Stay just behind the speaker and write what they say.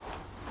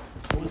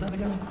was that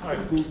again? Sorry,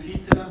 Blue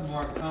Pizza,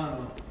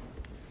 Marcano.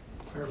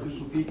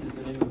 Blue Pizza is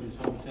the name of his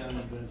hometown in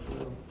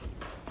Venezuela.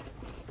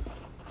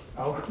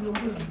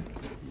 Outfielder?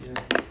 Yeah.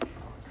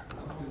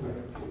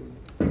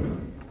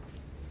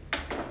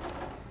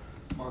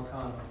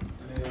 Marcano,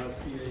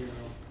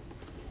 M-A-R-C-A-N-O.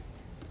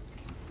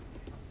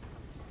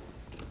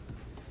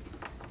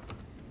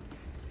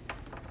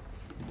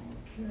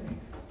 Okay.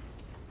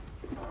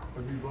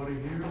 Everybody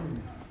here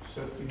and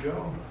set to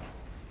go?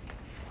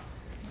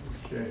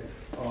 Okay.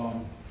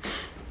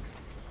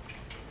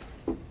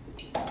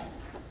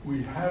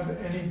 We have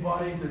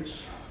anybody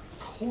that's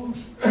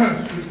close,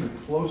 excuse me,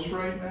 close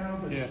right now?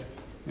 Yeah,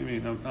 I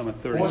mean, I'm at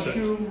 37.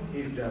 Horseshoe,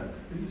 He's done.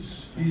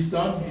 he's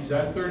done, he's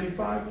at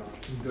 35?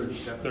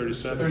 37.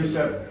 37.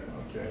 37,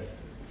 okay.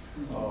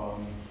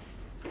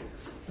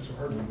 There's a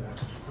hard one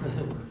that.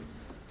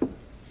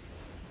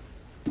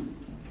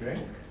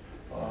 Okay.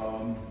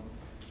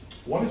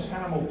 What is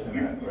Hamilton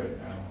at right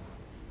now?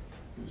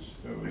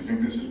 I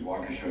think this is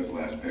Waukesha's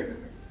last pick.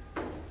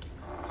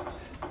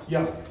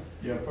 Yeah,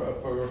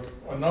 for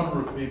a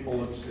number of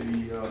people, it's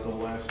the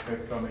last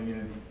pick coming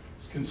in.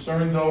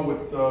 Concerned though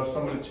with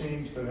some of the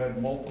teams that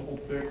had multiple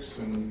picks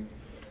and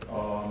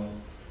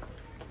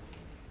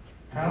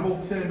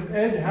Hamilton.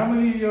 Ed, how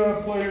many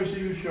players are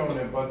you showing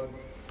it, bud?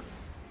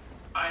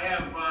 I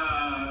have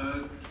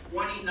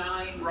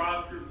 29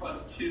 roster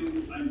plus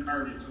 2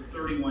 uncarded, so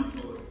 31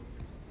 total.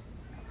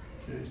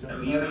 Okay, is that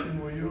Oh, yeah.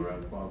 matching where you're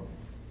at, Bob?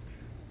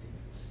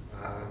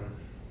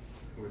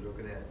 We're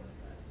looking at,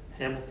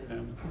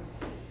 Hamilton.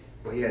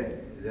 well,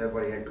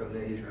 everybody had come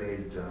in, he's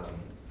made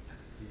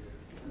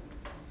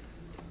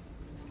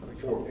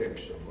 4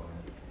 picks so far.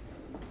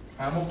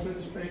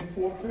 Hamilton's made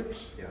 4 picks?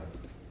 Yeah.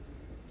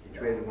 He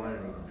traded one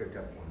and he picked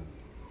up one.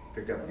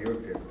 Picked up your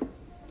pick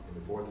in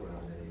the 4th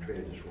round, and he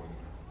traded this one.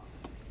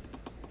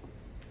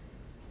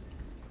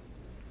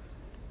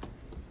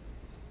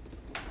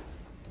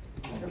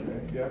 Okay,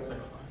 yeah.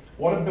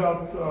 What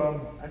about,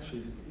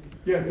 Actually,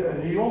 yeah,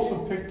 he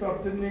also picked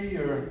up, didn't he,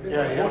 or?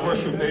 yeah, he had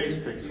Horseshoe Bay's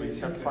picks, so he's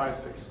got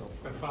 5 picks so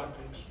far. 5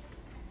 picks.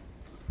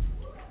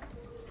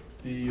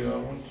 The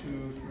 1,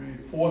 2, 3,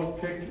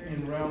 4th pick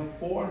in round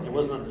 4? It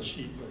wasn't on the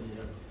sheet, but he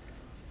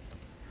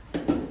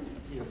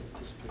had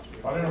this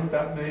picture. I don't know if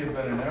that may have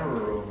been an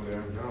error over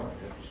there. No,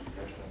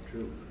 that's not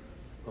true.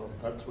 Well,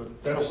 that's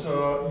what. That's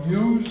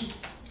Hughes.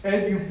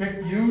 Ed, you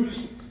picked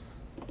Hughes.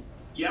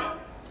 Yep,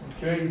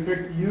 Okay, you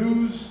picked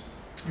Hughes.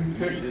 You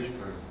picked This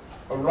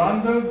for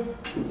Aranda,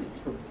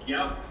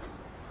 yep,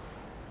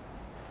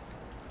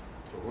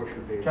 the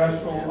Horseshoe Bay.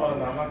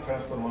 no, not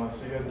Castellano.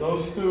 So you had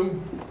those 2.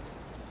 You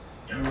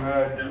yep.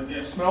 had That was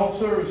it.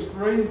 Smeltzer is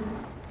 3.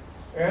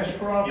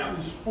 Ashcroft Yeah.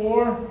 is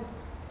 4.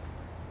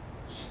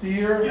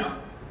 Steer Yep,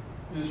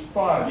 is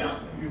 5. Yeah.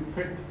 You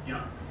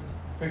yep.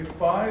 picked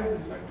 5.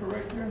 Is that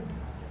correct here?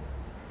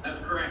 That's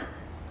correct.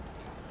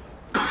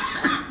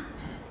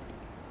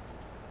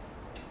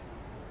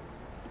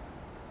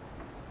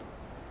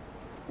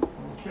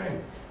 Okay.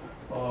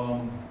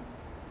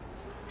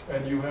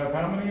 And you have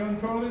how many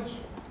uncarded?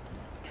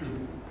 2.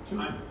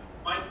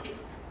 My pick,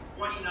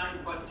 29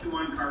 plus 2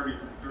 uncarded,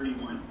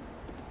 31.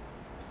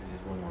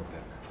 There's one more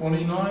pick.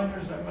 29,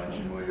 is that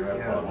mentioned where you're at?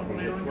 Yeah, Bob?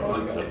 29 one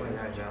uncarded? pick.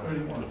 29 down.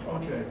 31,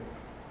 okay.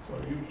 So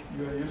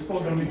you're still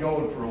gonna be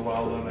going for a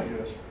while then, I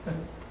guess.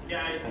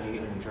 Yeah,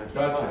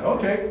 Gotcha,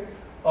 okay.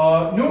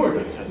 Newark,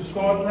 to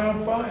start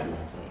round 5.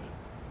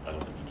 I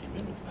don't think he came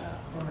in with that.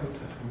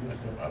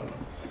 I don't know.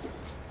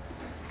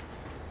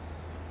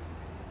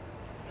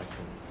 That's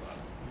gonna be fun.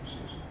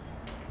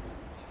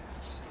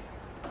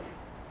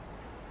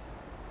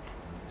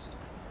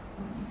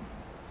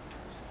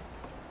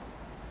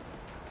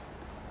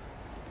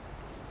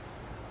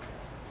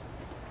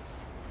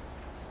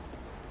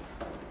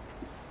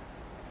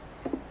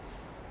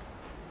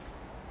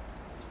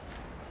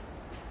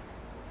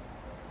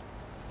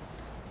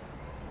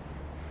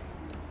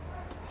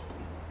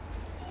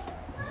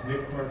 Is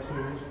Nick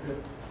Martinez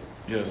good?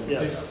 Yes.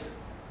 Yeah.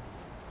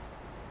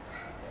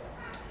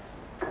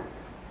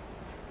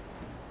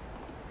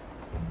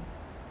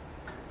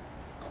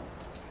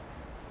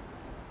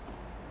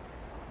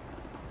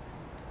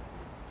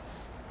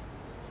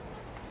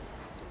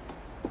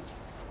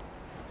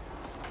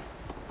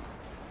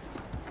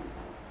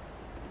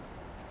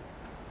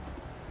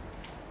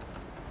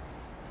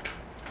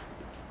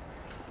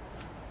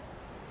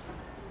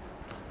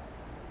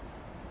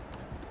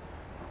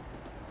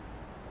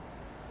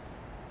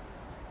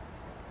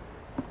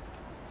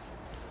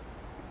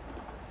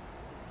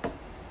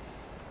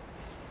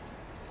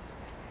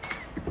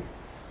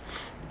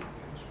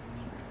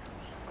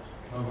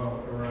 How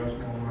about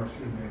Erasmo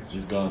Martinez?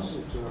 He's gone.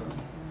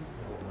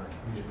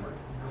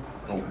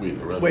 Oh, wait,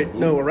 Erasmus. Wait,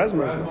 no,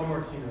 Erasmo's Erasmo not.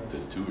 Martinez.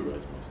 There's 2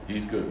 Erasmus.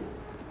 He's good.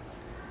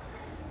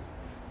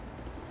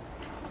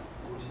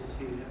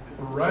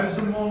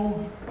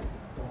 Erasmo,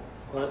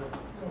 What?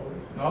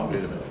 no?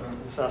 Wait a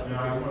minute. This has to No,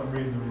 I'm be- not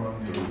reading the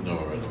wrong name. There was no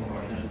Erasmus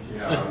Martinez.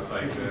 Yeah, I was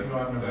like, that's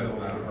not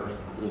a person.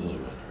 There was only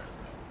one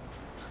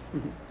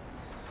Erasmus.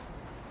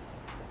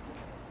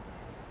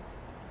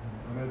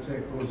 I'm gonna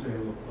take Jose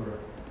Leclerc.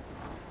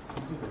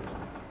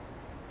 Okay.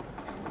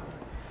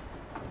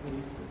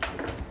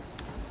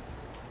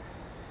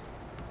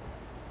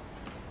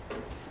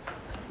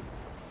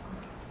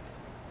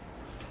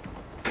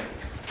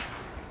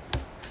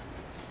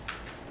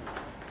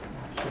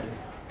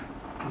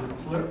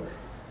 Leclerc.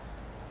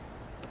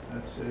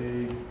 That's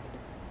a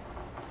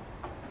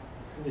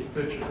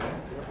pitcher,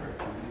 right?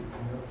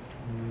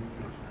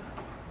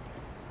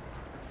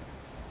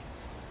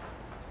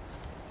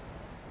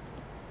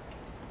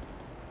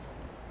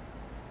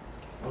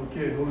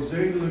 Okay,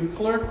 Jose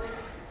Leclerc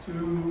to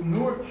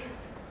Newark.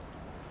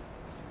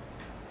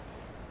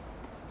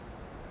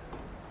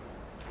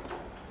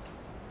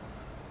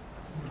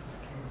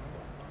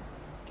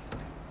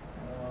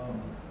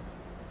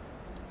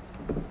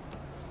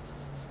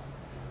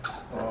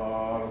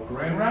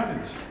 Grand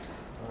Rapids.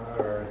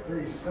 Our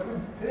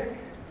 37th pick,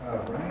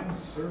 Ryan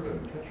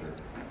Servin, catcher.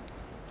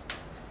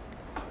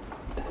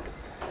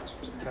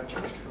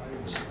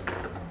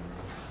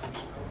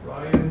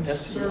 Ryan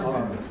S-E-R.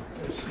 Servin.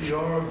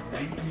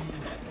 S-C-R-V-E-N.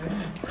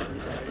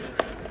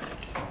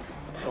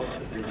 Oh,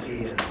 is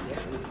it?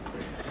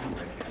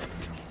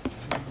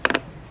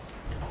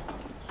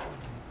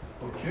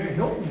 Okay,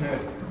 Hilton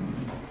Head.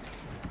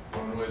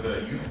 Going with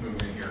the youth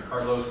movement here,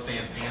 Carlos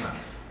Santana.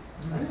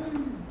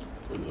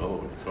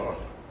 Oh, God.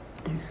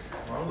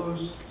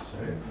 Carlos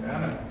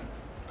Santana.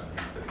 I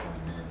think that's my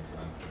man's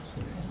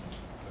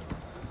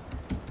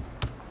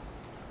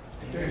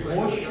Okay,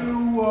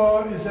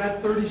 Horseshoe, is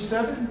that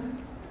 37?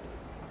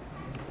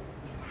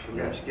 So we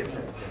have skipped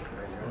that pick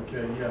right now.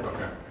 Okay, yeah.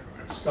 Okay.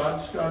 Scott,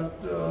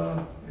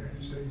 Yeah,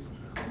 he said he's.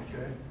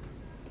 okay.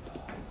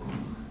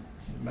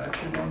 Match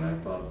him on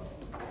that, Bob?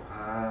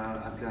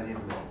 I've got him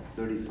at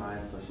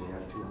 35, plus you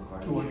have 2 on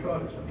card. 2 on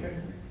cards, okay.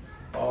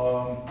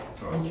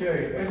 So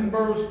Okay,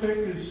 Edinburgh's pick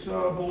is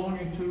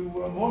belonging to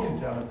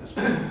Morgantown at this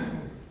point.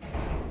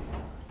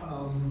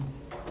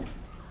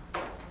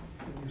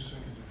 Give me a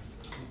second.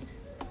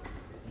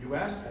 you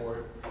asked for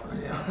it.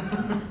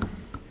 Yeah.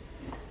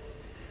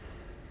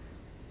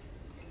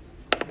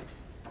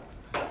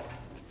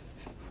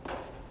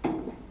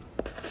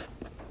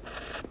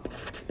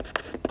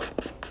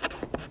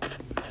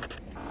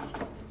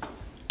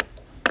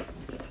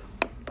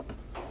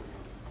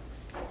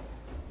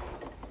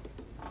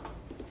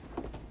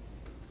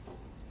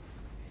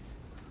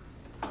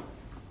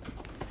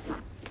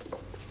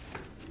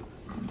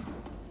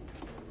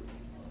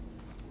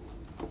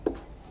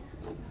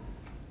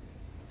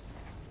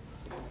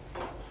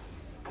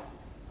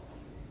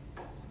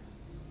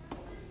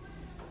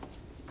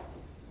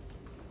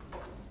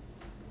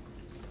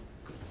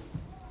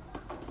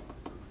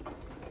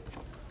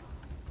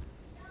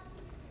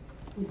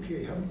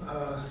 Okay,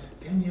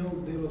 Enyo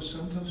de los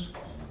Santos.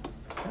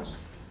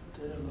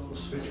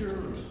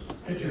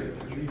 Pitcher.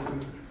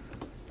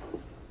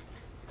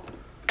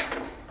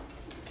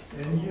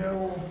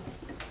 Enyo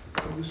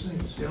What was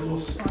his name? de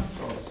los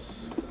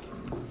Santos,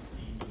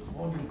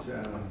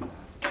 Morgantown. No,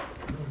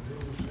 de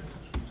los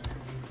Santos.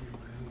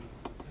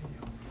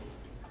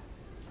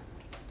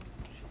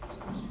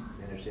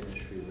 Managed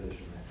industry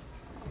list, man.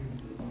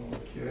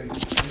 Okay,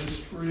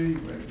 industry,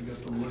 right, we got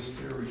the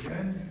list there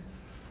again.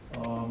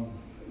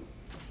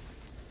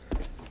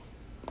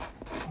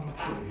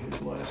 Okay,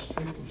 his last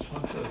pick was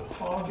Hunter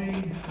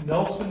Harvey.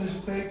 Nelson is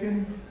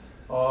taken.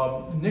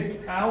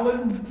 Nick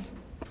Allen.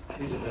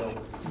 He's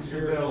available. He's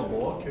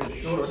available,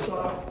 okay,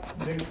 shortstop,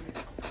 Nick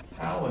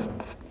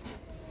Allen.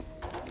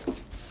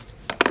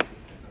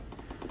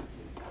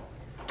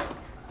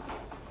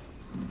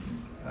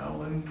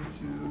 Allen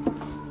to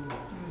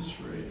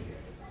industry.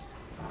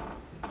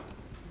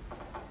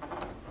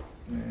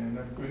 And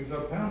that brings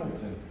up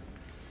Hamilton.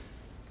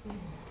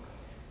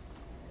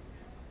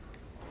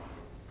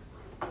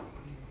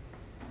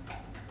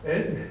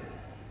 Ed,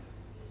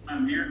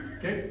 I'm here.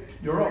 okay,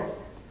 you're up.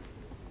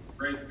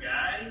 Great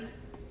guy.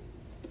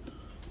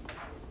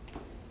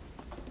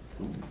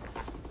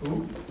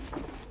 Who?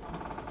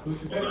 Who's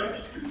the Hold on,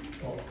 pick?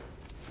 Oh,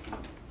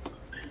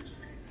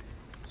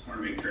 Just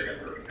want to make sure I got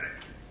the right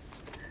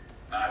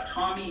guy.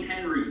 Tommy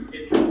Henry,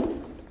 pitcher.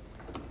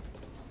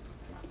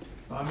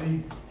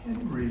 Tommy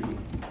Henry.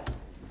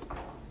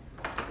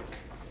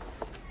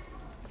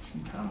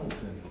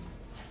 Hamilton.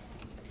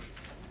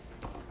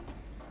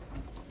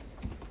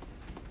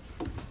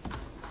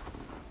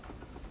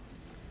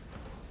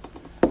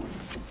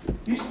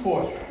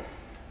 Eastport.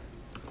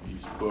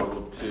 Eastport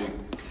will take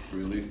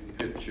relief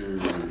pitcher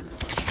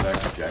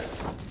Zach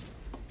Jackson.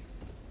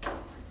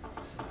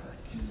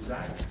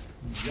 Zach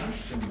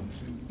Jackson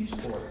to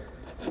Eastport.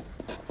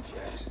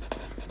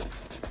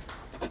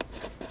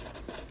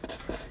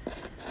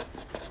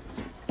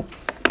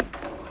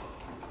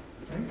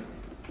 Okay.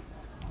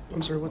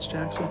 I'm sorry, what's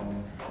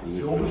Jackson?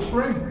 Silver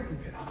Spring.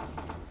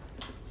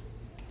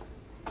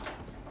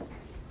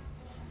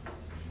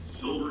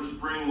 Silver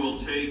Spring will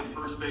take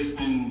first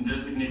baseman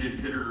designated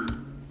hitter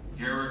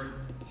Garrett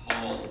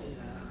Hall.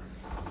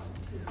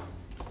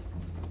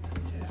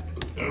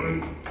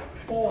 Eric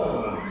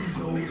Paul,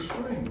 Silver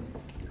Spring.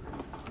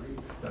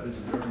 That is a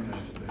very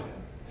nice band.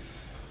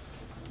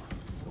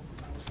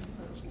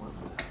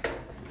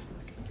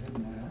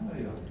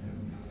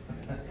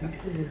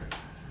 Okay,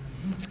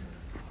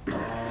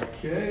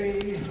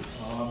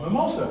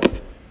 Mimosa.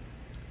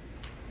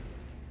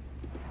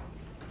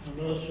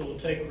 Melissa will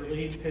take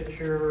relief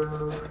pitcher,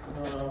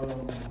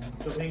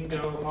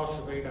 Domingo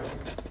Acevedo.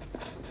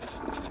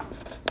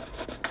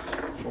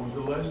 What was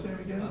the last name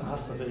again?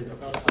 Acevedo.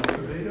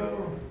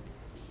 Acevedo.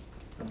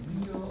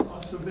 Domingo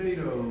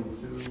Acevedo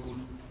to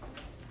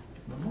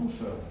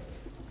Mimosa.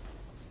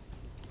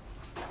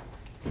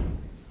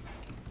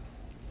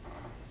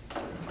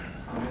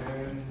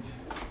 And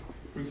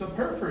brings up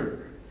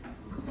Hereford.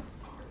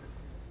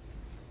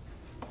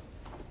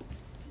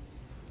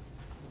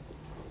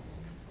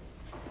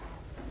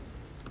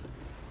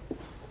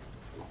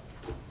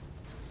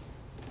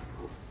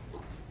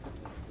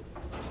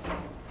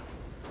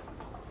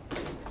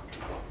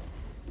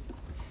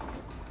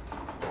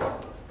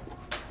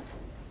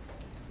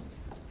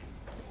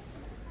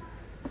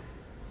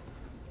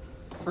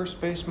 First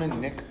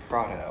baseman, Nick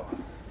Prado.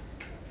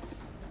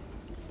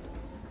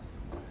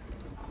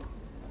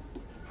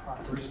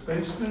 First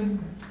baseman,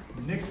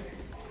 Nick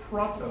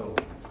Prato.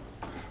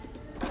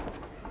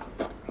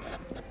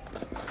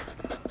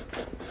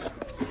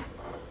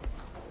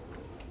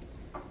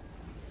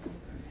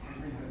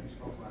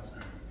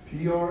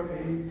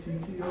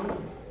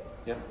 P-R-A-T-T-O?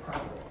 Yep.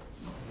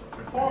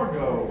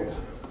 Fargo.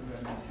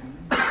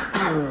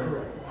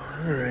 All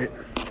right.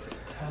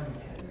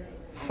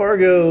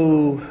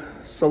 Fargo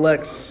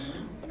selects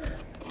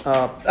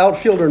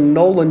outfielder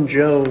Nolan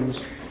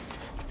Jones. He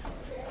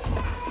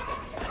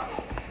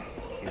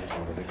was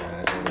one of the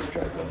guys I was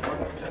juggling.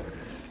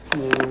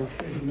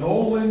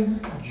 Nolan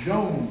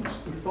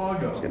Jones to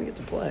Fargo. He's going to get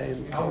to play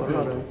in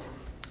Outfielder. Colorado.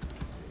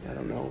 I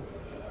don't know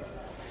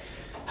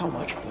how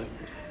much, but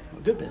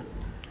a good bit.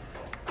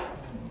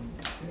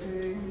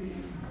 Okay,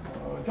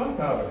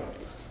 Gunpowder.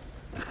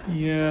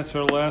 Yeah, it's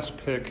our last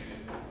pick,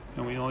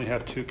 and we only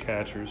have 2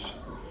 catchers.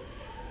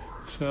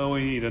 So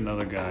we need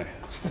another guy.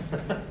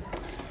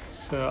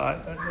 So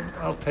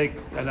I'll take,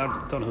 I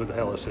don't know who the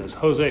hell this is,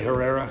 Jose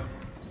Herrera,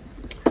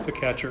 the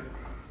catcher.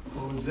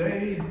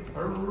 Jose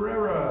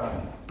Herrera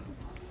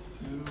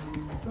to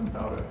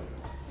Gunpowder.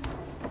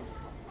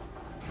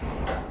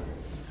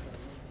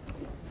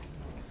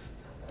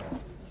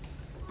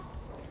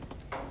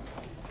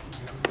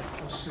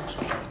 Six.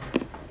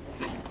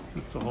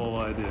 That's the whole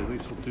idea. At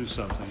least we'll do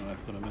something when I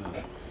put him in.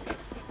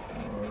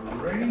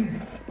 Alrighty.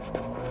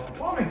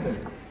 Farmington.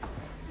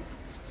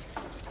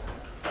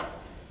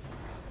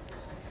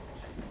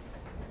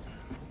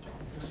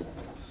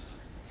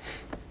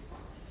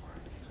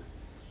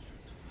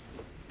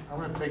 I'm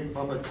gonna take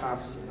Bubba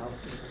Thompson.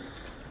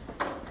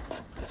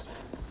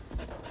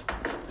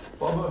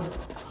 Bubba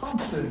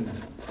Thompson,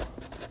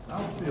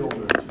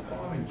 outfielder to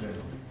Farmington.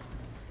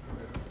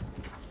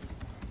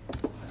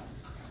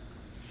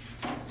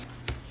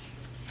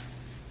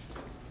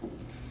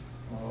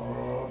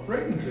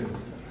 Bradenton.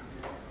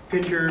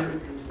 Pitcher,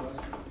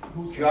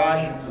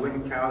 Josh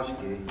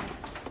Winkowski.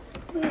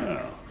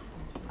 Yeah.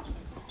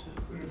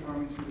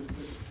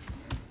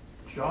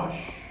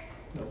 Josh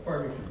No,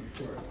 Farmington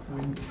before.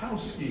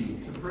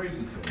 Winkowski to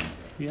Bradenton.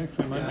 He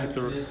actually might make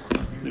the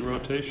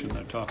rotation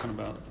they're talking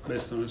about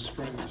based on his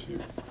spring this year.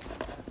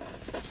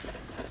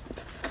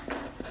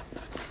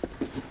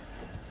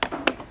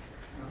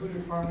 Who's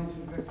your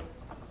Farmington pick?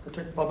 I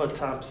took Bubba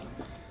Thompson.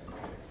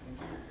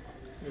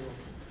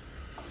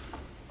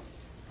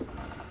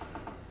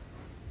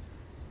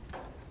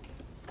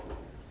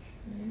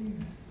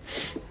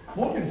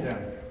 Morgantown.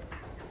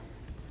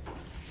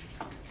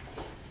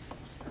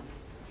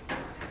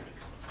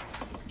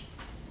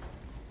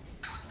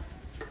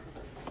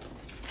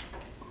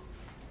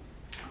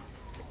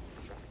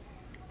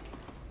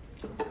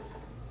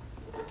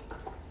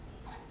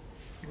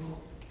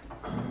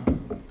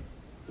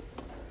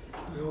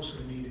 We also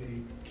need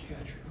a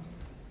catcher.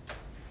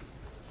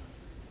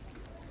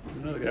 There's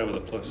another guy with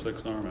a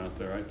 +6 arm out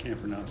there. I can't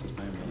pronounce his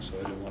name though, so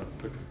I didn't want to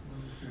pick him.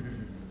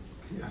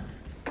 Yeah.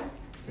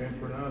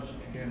 Can't pronounce it,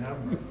 can't have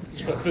him.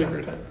 That's what I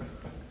figured.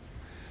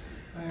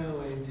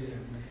 Well,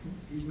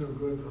 he's no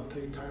good, but I'll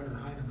take Tyler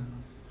Heineman.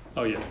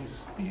 Oh yeah,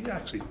 he's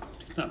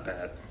not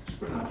bad.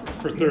 Pronounce it.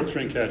 For third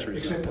string catcher,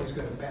 he's not Except bad. he's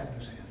got a bat in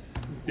his hand.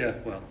 Yeah,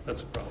 well,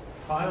 that's a problem.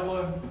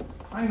 Tyler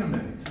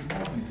Heineman to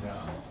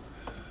Morgantown.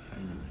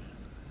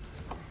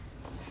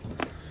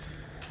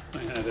 I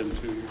had him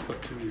 2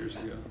 years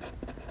ago.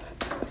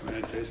 I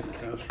had Jason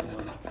Castro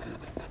last year.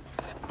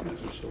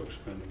 Those are so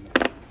expendable.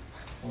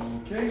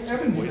 Okay, Wasted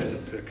Evanston.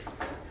 pick.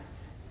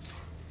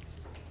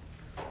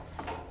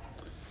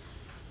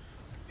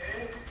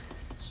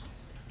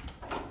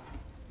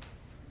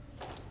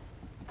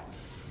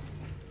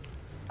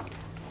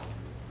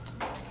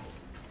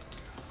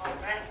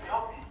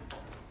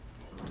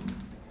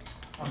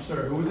 I'm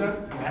sorry, who was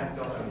that? Matt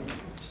Duffy.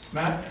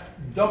 Matt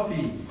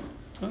Duffy.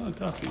 Oh,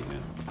 Duffy, yeah.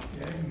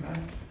 Okay, Matt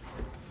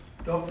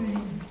Duffy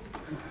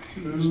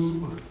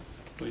to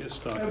Well, his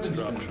stock has Evanston.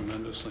 dropped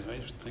tremendously. I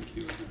used to think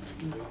he was going to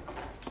be.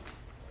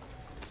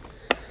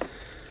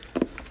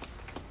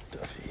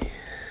 Duffy.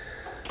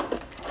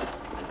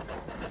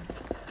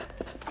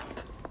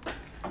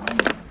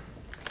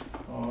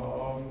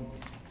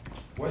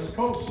 West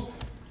Coast.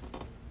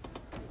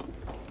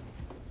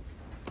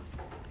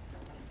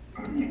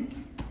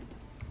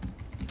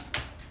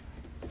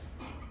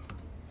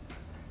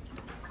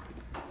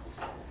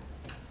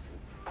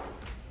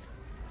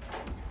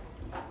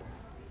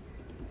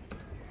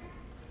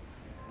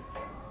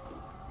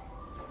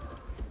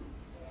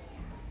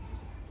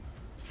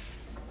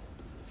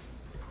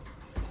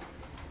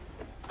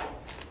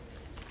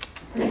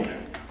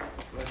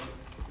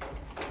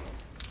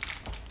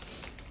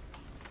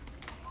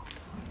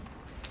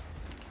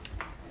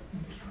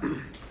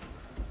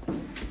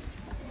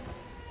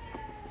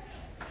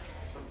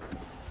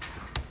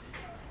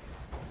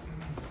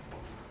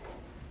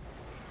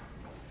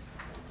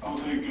 I'll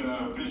take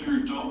pitcher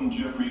Dalton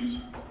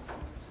Jeffries.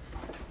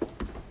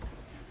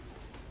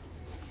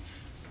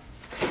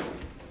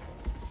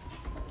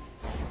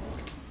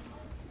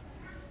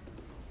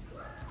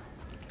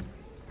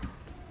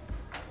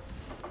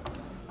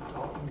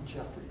 Dalton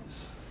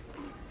Jeffries.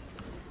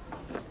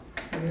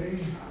 Okay.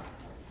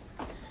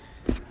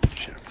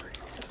 Jeffries.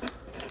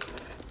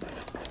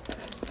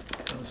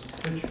 That was the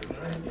pitcher,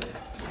 right?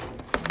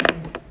 Okay.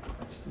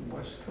 That's the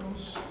West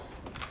Coast.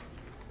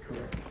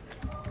 Correct.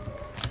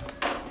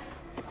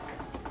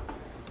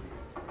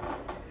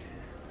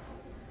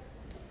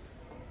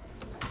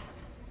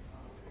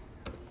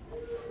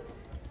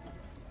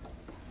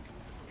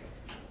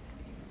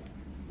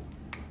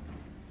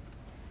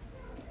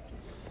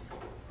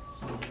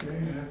 Okay,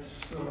 that's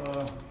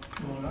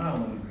Long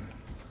Island.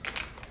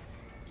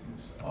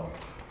 Is up.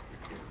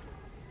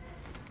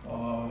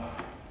 Long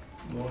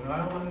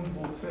Island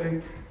will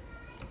take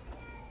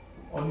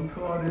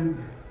uncarded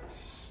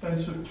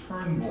Spencer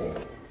Turnbull.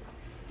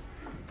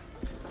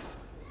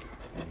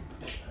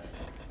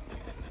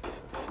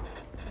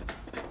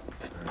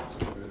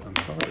 I'm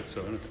covered,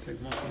 so I don't have to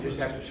take multiple. You just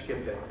have to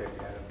skip that pick,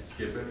 Adam.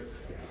 Skip it.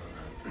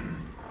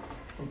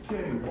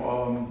 Okay,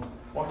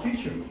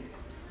 Waukesha.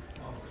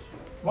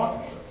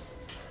 Waukesha.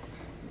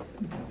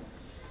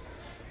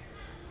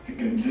 To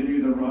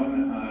continue the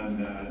run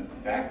on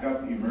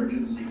backup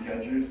emergency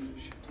catchers,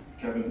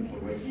 Kevin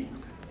Plawicki.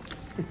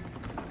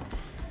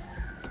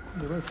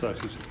 The Red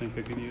Sox used to think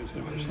they could use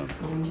him or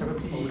something.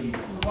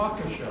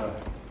 Waukesha.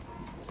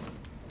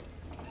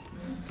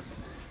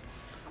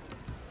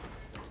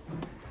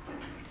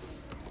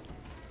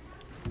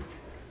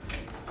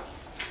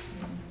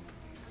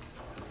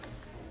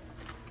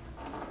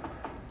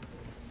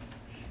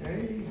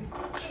 Okay,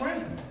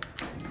 Swinton.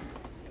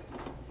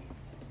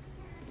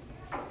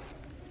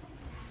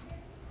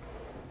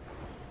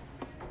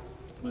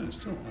 Well, there's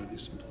still a lot of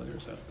decent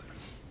players out there.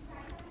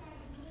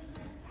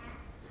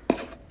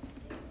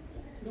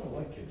 We don't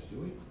like kids, do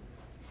we?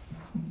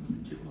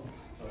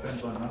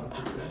 Depends on how to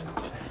put that.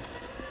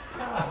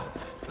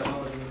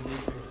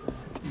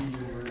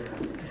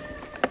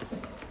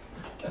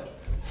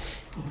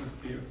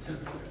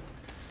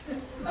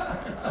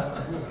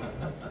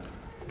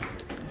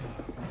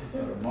 Is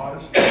that a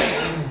modest?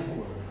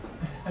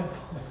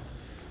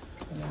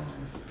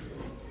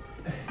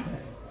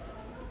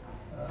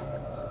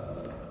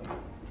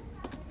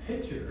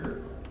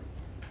 Pitcher,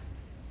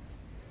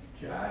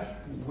 Josh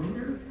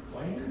Winder.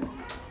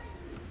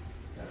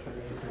 That's what I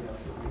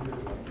pronounce it, Winder.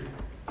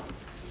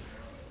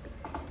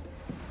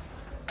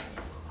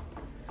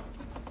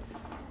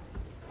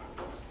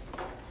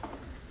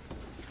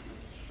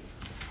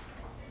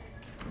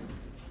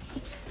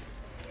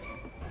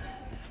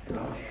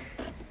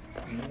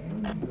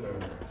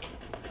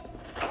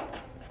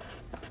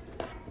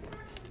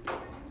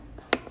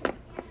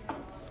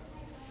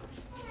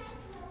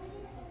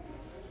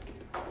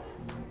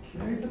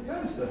 Okay,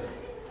 Bethesda.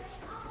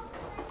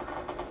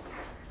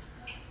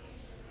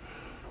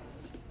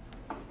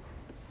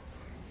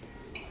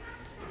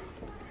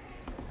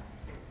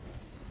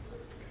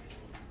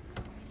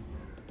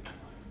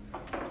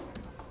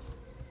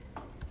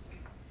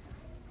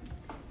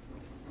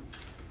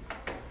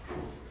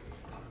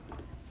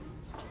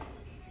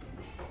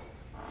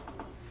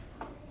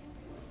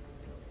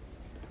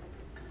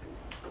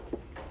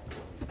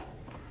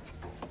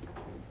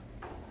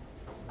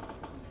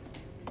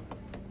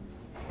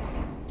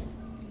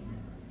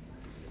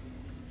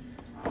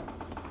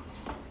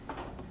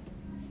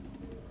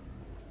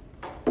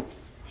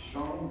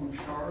 Sean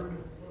Bouchard.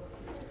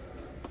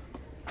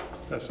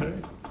 That's it?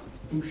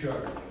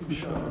 Bouchard.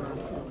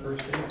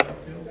 First base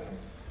outfield.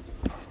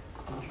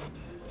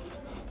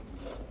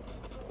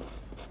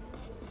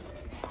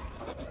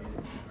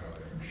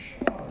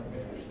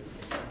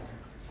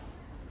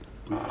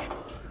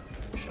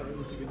 Bouchard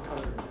was a good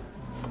color.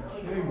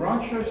 Okay,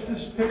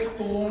 Rochester's pick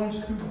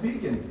belongs to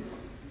Beacon.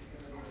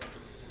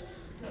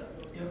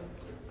 Yep.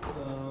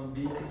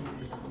 Beacon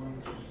is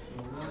going to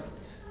select.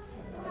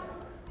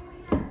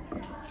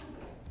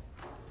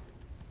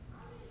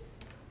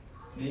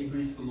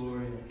 Mabry's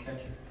Gloria,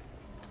 catcher.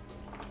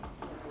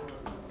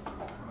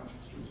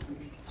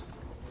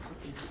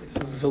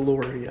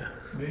 Valoria.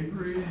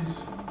 Mabry's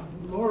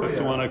Gloria. That's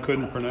the one I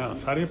couldn't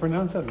pronounce. How do you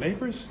pronounce that?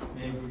 Mapers?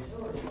 Mabry's.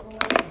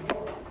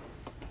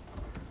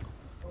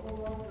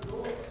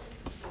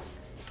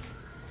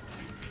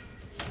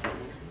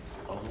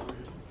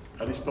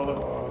 you spell it?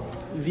 Oh,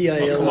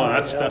 come on,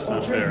 that's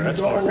not fair. That's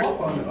hard.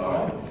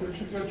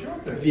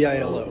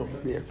 VILO.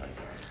 Yeah.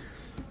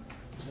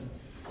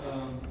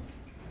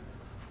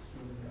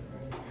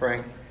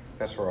 Frank,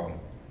 that's wrong.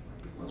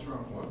 What's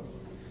wrong? What?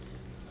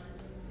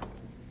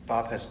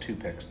 Bob has 2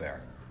 picks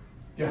there.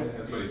 Yeah,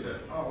 That's what he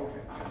says. Oh,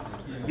 okay.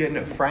 Yeah,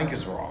 no, Frank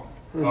is wrong.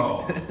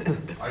 Oh,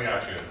 I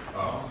got you.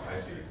 Oh, I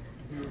see.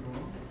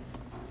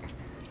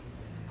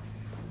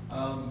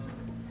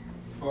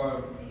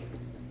 For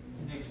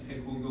next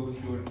pick, we'll go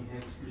with Jordan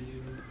Hicks for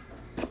you.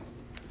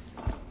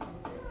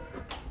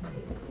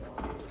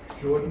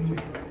 Jordan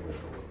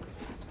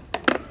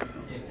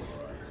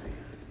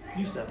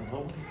You said him,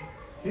 huh?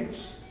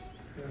 Hicks?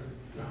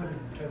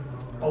 110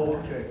 miles. Oh,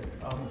 okay.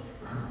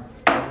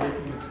 I'm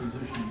making a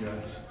position,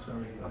 guys.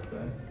 Sorry about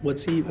that.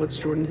 What's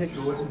Jordan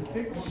Hicks? Jordan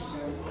Hicks.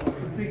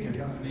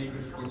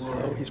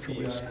 Oh, he's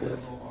probably split.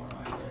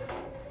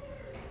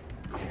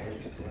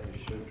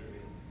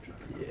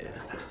 Yeah,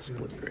 that's a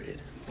split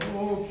grade.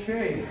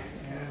 Okay,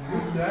 and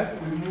with that,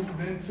 we move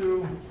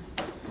into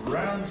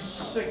round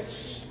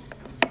 6.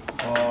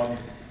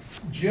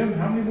 Jim,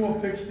 how many more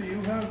picks do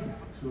you have?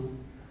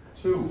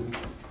 2.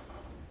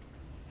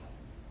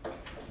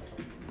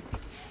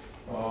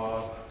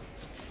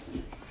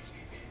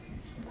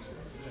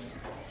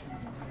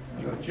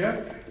 Jeff?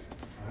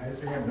 I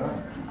think I'm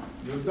done.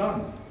 You're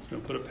done. So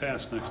put a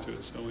pass next to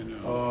it so we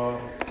know.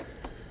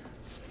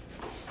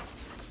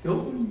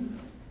 Hilton?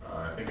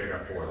 I think I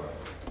got 4 left.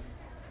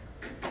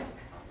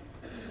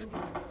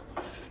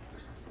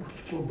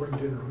 We'll bring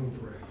dinner home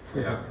for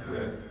you. Yeah,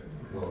 good.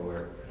 Well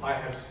aware. I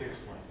have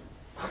 6 left.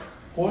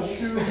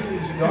 Horseshoe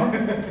is done.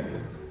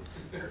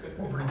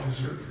 We'll bring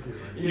dessert for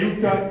you.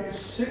 You've got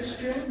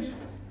 6 games?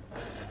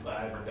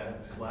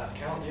 That's last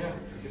count, yeah.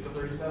 Get to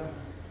 37.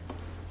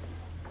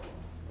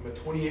 I'm at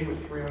 28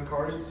 with 3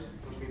 uncarded,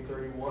 which means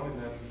 31, and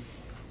then.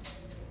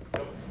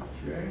 Yep.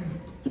 Okay.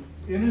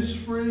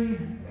 Innisfree,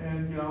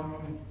 and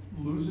I'm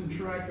losing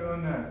track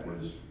on that.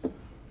 Where's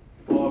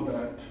Bob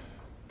at?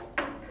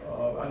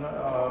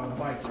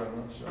 Mike, rather,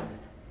 I'm sorry.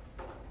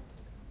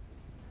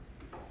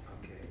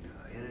 Okay,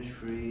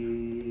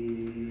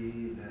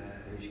 Innisfree,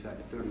 he's got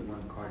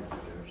 31 carded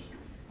players.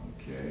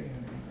 Okay,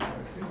 and I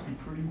think he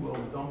pretty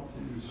well dumped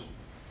his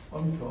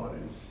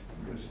uncarded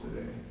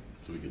yesterday.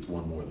 So he gets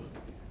 1 more then.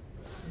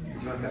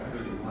 He's only got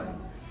 31.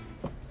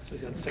 So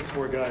he's got 6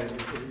 more guys.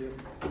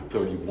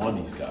 31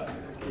 he's got.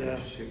 Yeah.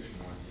 6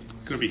 more.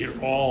 Gonna be here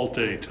all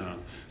day,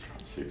 Tom.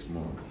 6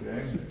 more.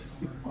 Okay.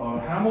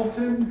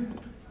 Hamilton?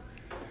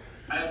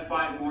 I have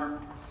 5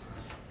 more.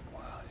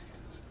 Wow, these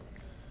guys.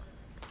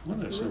 Well,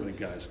 there's so many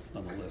guys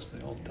on the list.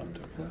 They all dumped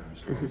their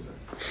players.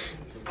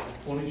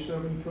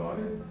 27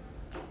 carded.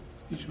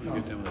 Each one you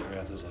get done with the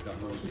draft, there's like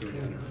 130,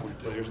 140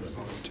 players. Like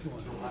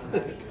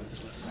 200.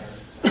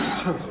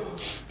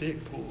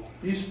 Big pool.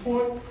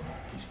 Eastport?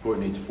 Eastport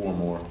needs 4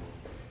 more.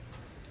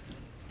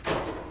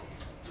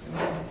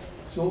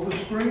 Silver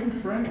Spring,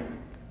 Frank?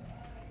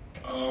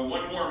 1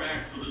 more,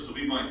 Max, so this will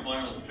be my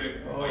final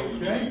pick.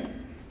 Okay.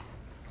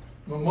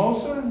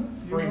 Mimosa?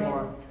 3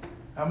 more.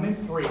 How many?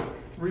 3.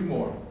 3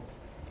 more.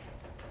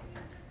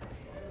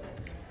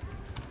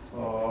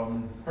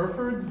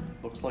 Hereford?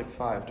 Looks like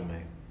 5 to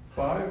me.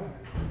 5.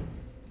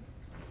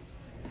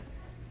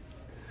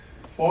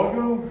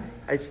 Fargo?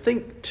 I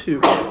think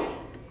 2.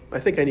 I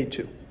think I need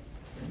 2.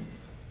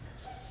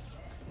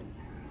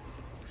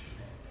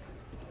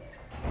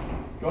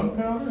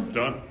 Gunpowder?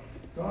 Done.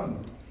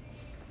 Done.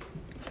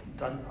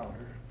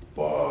 Gunpowder.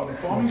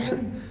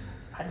 Farmington?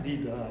 I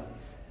need 4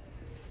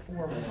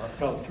 more.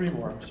 No, 3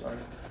 more, I'm sorry.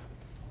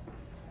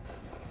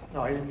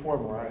 No, I need 4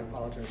 more. I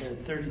apologize. I had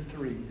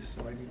 33,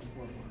 so I need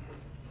 4 more.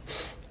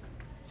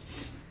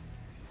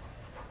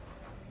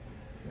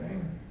 Okay.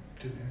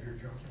 Didn't have your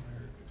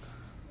calculator.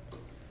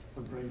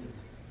 For Braden.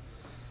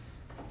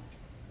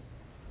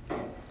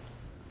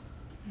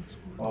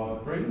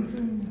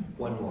 Bradenton?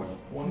 1 more.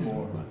 1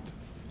 more.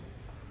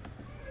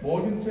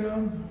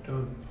 Morgantown?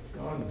 Done.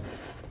 Done.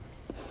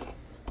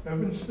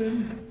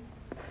 Evanston?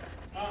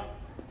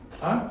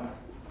 Huh?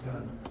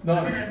 Done.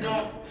 None.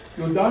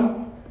 You're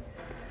done?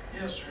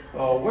 Yes,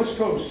 sir. West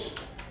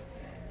Coast?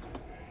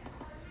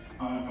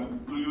 I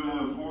believe I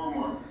have 4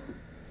 more.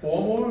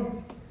 4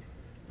 more?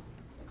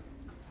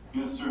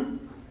 Yes, sir.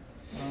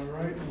 All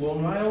right,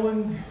 Long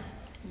Island, I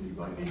believe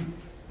I need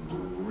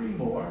 3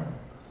 more.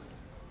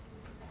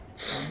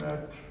 I'm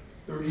at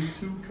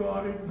 32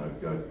 carded, and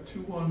I've got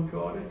 2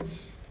 uncarded.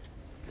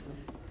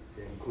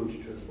 That includes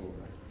Turnbull,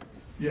 right?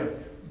 Yeah,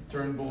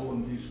 Turnbull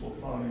and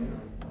DeSclafani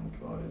are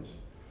uncarded.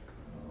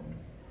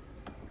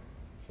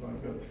 So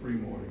I've got 3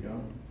 more to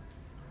go.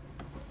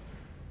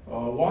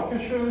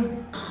 Waukesha?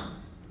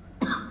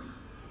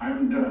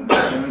 I'm done.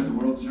 Done with the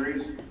World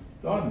Series?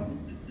 Done.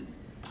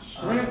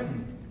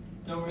 Scranton?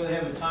 Don't really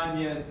have a time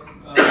yet.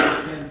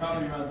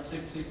 Probably around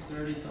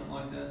 6:30, something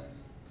like that.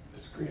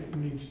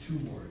 Scranton needs 2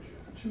 more, Jim.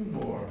 2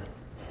 more.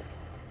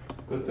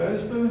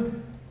 Bethesda?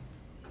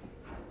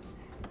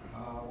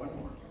 1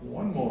 more.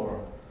 1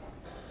 more.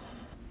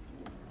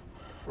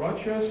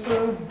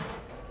 Rochester?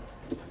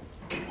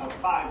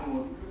 5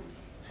 more.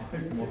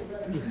 them off.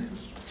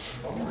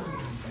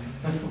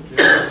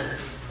 Okay.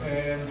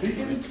 And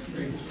Beacon?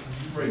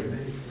 3.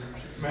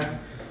 Matt?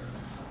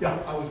 Yeah.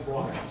 I was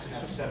wrong, I just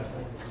had 7.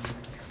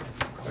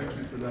 Thank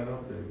you for that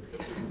update.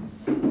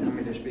 You want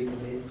me to speak to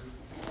me?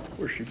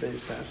 Where's she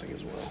base passing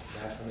as well?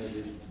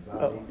 Definitely just Oh,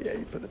 Bobby. yeah,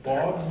 you put it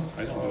there. Bob?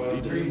 I don't know.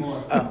 He 3 did.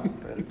 more. Oh,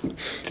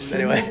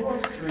 anyway.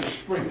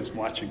 3. Just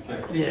watching.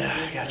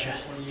 Yeah, gotcha.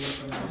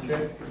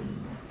 Okay.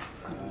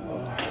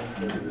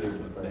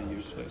 They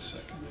use that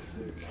second.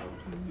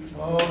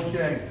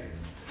 Okay.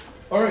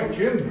 All right,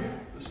 Jim,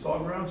 let's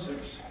start round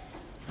 6.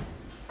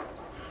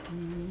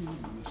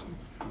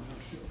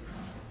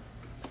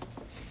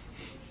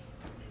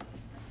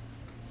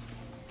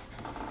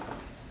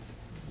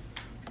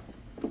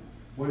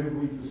 What did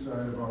we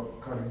decide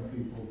about cutting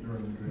people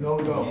during the draft? No,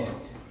 no.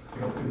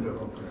 No,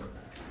 okay.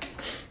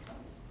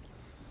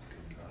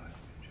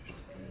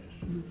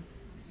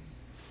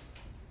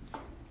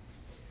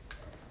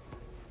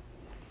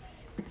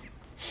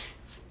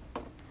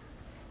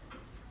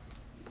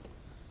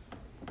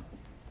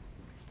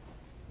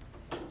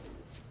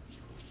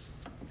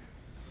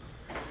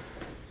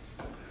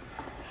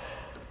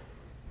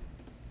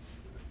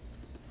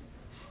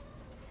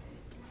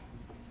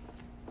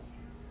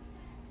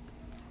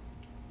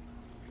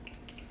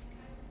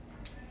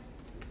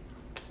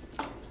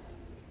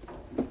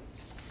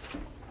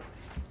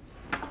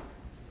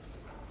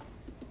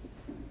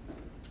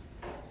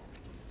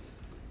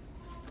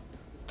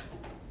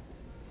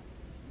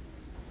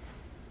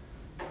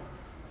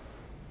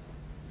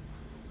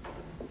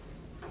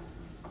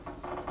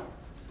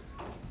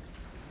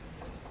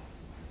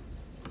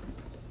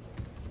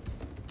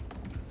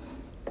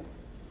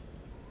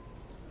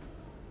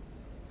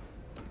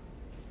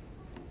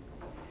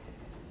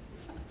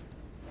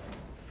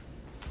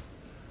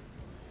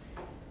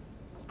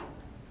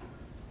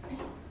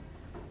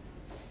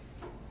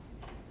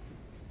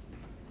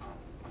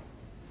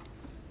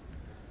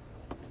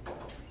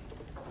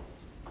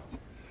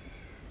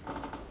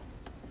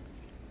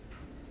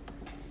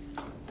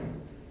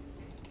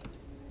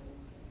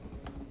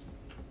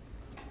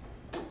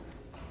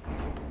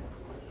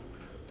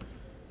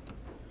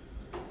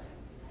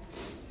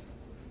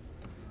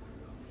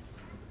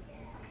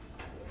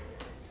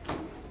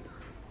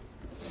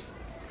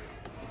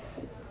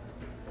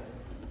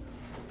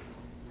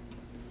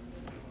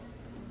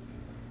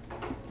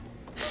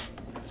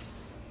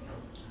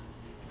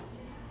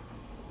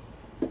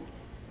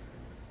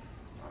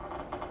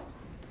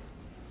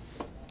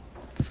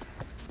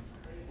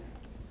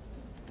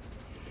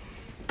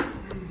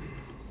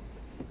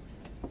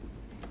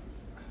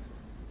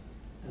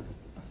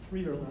 A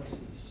 3 or less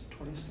is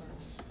 20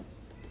 starts,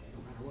 no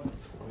matter what.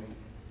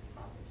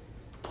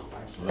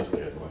 Unless they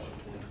have questions.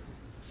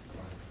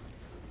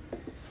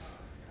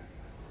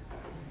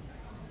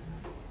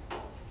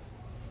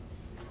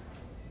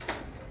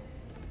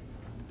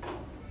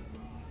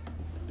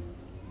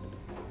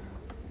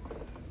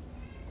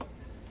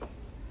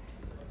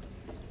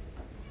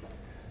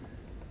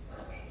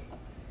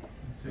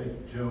 Say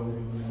Joe,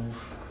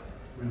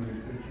 really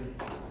good picture.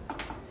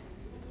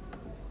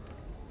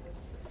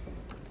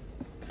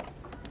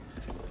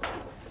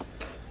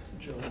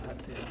 Joe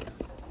Hotdale.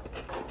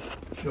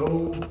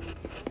 Joe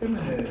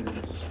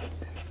Jimenez.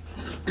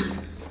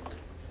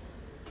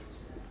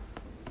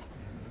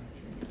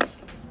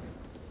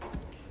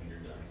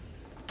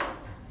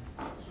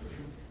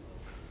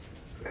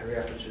 Every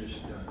episode's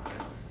done.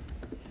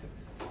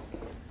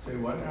 Say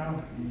what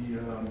now?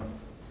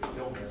 It's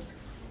over.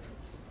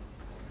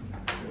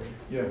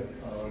 Yeah,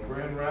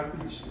 Grand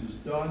Rapids is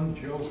done.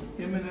 Joe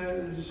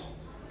Jimenez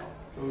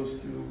goes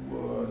to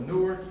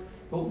Newark.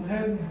 Hilton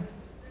Head.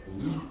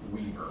 Luke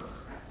Weaver.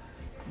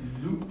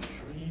 Luke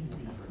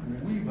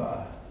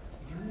Weaver.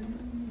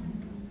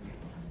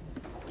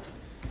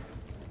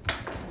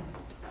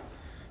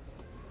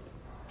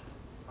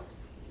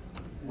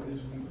 What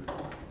is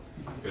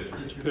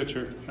Weaver?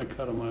 Pitcher. I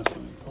cut him last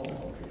week. Oh,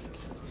 okay.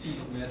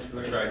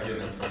 I tried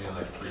getting him from you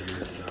like 3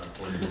 years ago,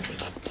 4 years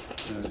ago.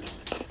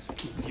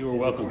 You were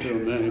welcome to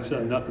him then. He's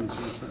done nothing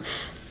since then.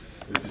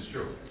 This is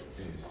true.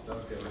 Jeez,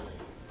 don't get with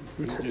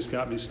me. He just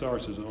got me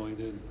starts is all he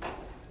did.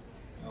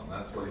 Well,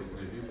 that's what he's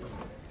used for.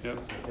 Yep.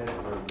 That's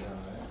where we're done,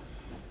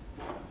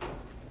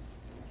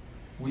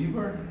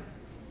 Weaver?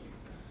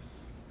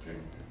 Okay,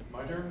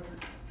 my turn?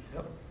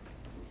 Yep.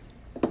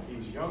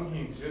 He's young,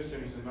 he exists,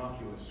 and he's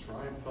innocuous.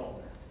 Ryan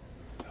Felder.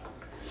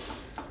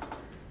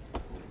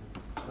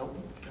 Nope.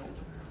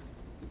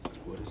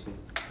 What is he?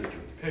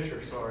 Pitcher.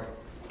 Pitcher, sorry.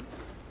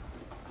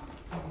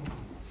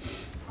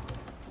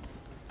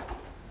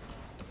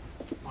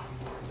 My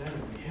Lord's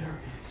enemy hitter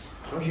is.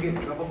 Don't you get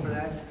in trouble for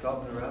that?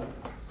 Felton her up?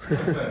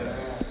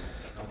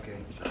 Okay.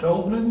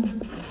 Feldman?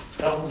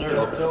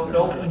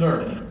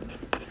 Feltner.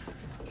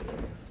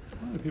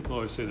 People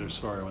always say they're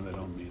sorry when they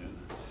don't mean it.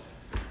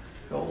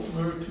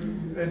 Feltner to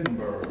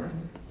Edinburgh.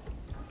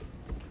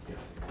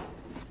 Yes.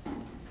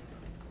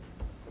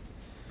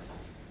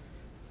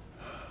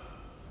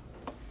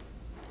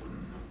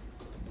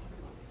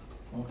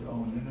 Okay,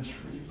 oh, and then it's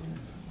free.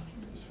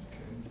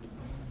 Okay.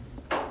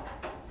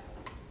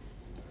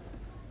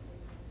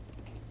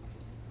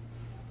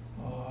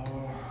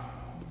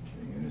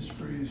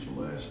 his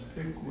last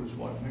pick was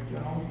what,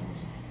 McDowell?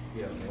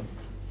 Yeah.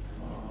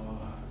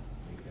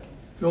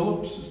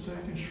 Phillips is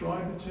taking,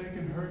 Schreiber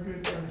taking,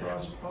 Herget,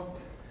 Ross Puck,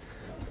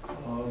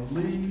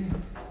 Lee,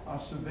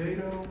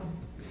 Acevedo,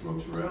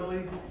 Brooks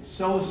Raley,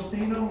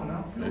 Celestino, an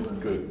outfielder. That's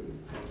good.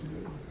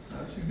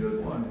 That's a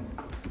good one.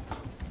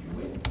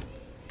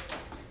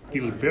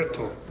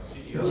 Gilberto.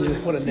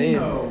 What a name.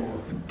 A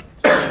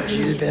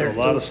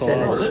lot of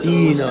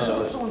Celestino.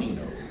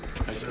 Celestino.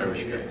 Nice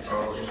Irish guy.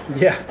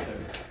 Yeah.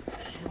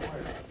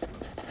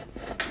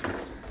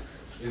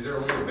 Is there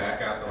a way to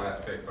back out the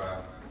last pick,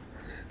 Bob?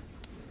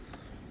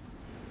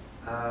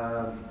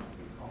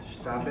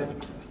 Stop it.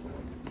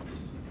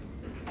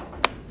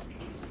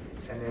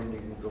 And then you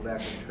can go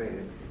back and trade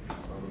it.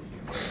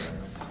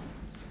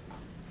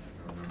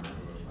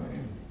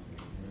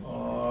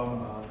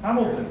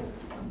 Hamilton.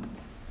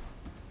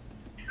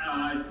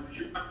 Josh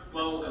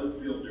Lowe,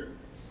 outfielder.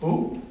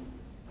 Who?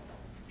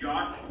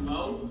 Josh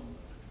Lowe.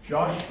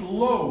 Josh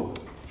Lowe,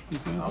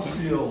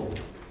 outfield.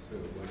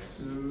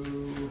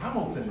 To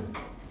Hamilton.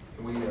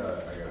 Can we, I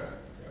gotta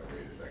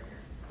wait a second.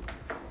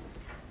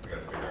 I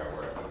gotta figure out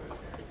where I put this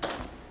here.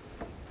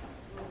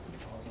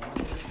 Oh,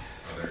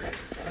 there it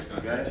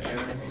is. Got it,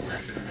 Chairman?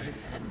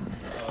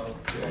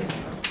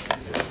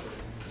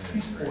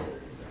 Eastport.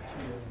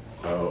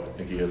 Oh, I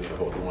think he has the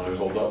one who's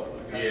hold up.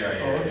 Yeah,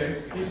 Oh, okay.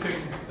 He's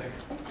fixing something.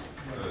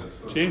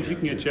 James, you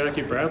can get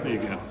Jackie Bradley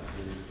again.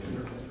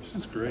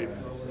 That's great.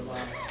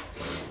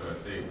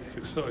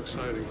 It's so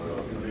exciting.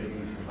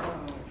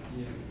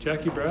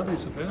 Jackie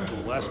Bradley's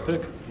available. Last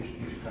pick.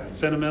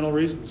 Sentimental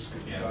reasons.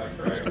 Yeah.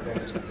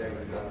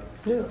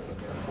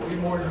 40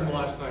 more than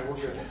last night. We're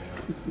good.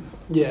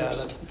 Yeah,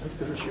 that's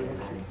the issue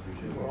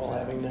we're all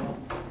having now.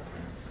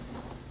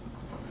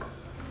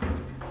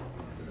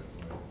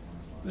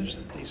 There's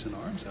some decent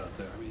arms out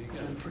there. I mean, you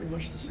got I'm pretty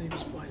much the same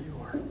spot you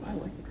are. I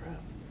like the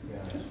draft.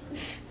 Yeah.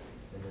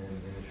 And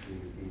then industry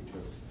would be to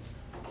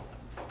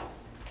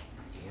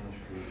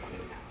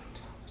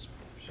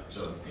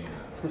industry.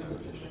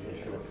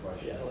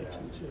 Yeah, I liked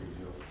him too.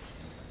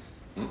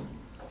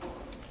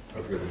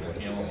 I've really wanted the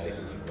guy who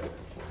went right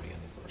before me in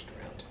the first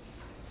round.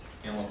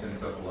 Hamilton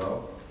took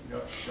Lowe.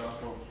 Yep, Josh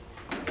Lowe.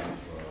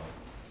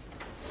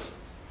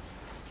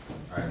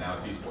 All right, now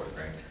it's Eastport,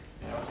 right?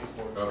 Yeah, it's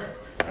Eastport. Okay.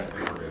 All right,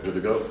 we're good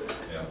to go.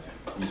 Yeah.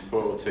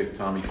 Eastport will take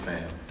Tommy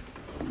Pham.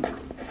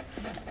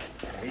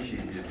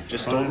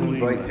 Just don't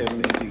invite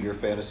him into your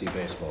fantasy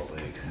baseball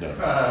league. No.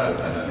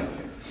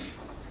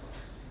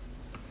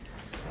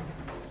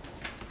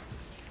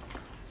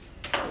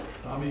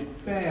 Tommy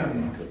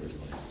Pham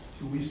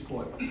to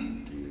Eastport.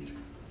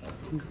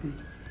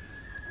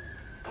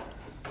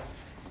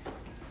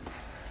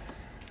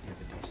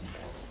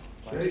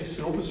 Okay,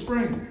 Silver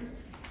Spring.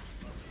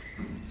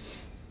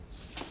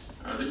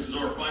 This is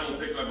our final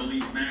pick, I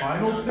believe, Matt.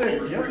 Final pick,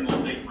 Silver yep. Spring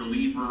will take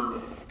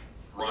reliever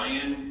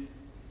Brian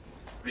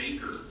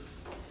Baker.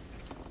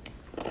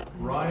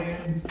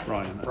 Brian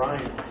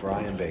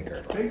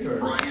Baker. Baker.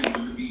 Brian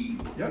with a B.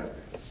 Yep.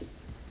 It's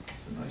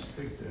a nice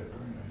pick there,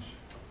 very nice.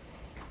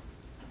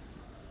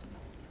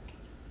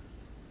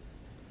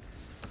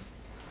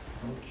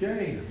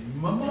 Okay,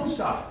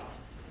 Mimosa.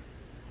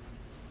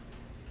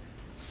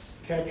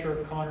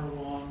 Catcher Connor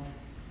Long.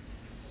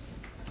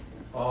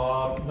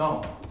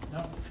 No.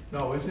 No.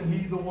 No, isn't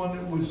he the one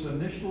that was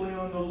initially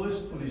on the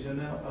list, but he's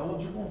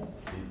ineligible?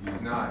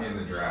 He's not in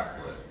the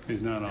draft list.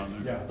 He's not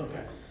on there. Yeah.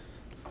 Okay.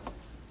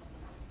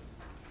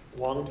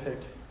 Long pick.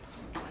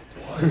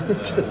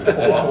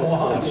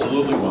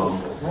 Absolutely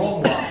wrong.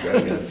 Wrong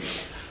one.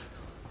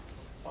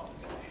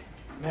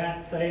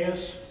 Matt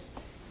Thayus,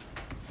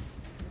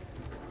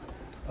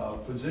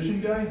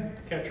 Position guy?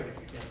 catcher.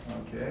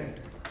 Okay.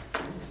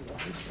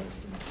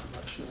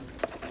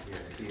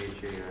 Yeah,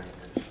 THA.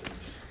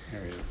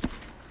 There he is.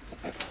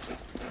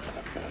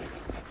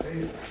 Hey,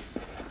 it's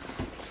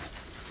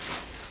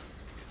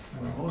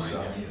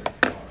Mimosa.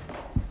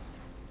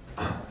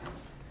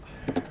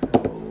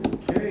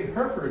 Okay,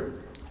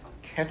 Hereford.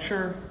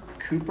 Catcher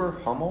Cooper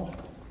Hummel.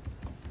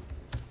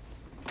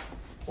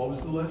 What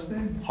was the last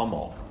name?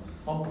 Hummel.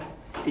 Hummel.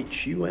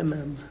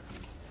 HUMM.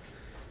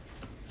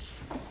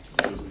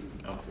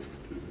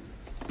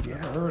 Yeah,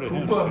 I heard of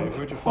him, Cooper Steve.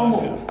 Where'd you find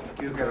Hummel. him?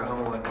 You've got a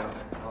Hummel in now.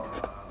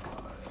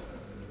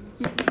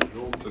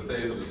 So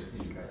Thayes was,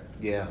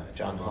 Yeah,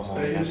 John Hummel.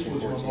 This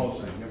was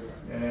Mimosa.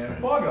 And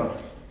Fargo.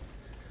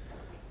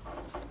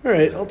 All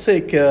right, I'll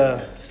take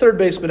third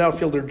baseman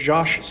outfielder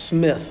Josh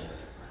Smith.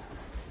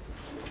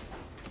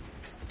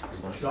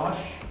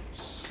 Josh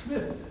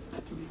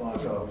Smith to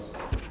Fargo.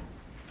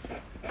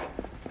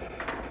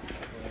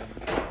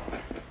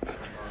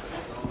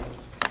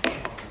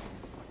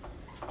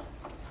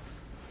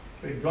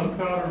 Okay,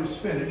 Gunpowder is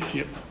finished.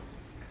 Yep.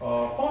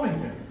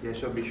 Farmington. Yeah,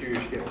 so be sure you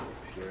skip.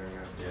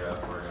 yeah,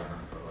 that's where I got my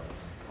photo.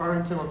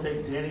 Farmington will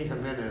take Danny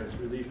Jimenez,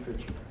 relief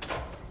pitcher.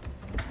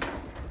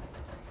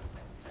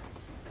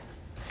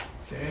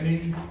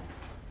 Danny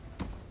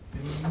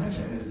Jimenez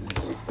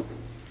to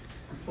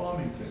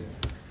Farmington.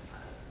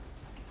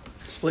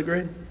 Split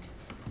grade?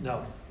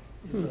 No,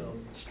 he's a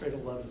straight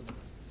 11.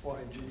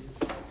 YG.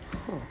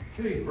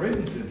 Okay,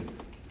 Bradenton.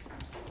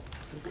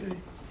 Okay.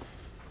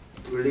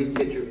 Relief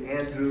pitcher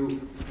Andrew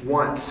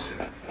Wantz,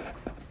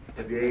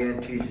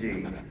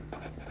 W-A-N-T-Z.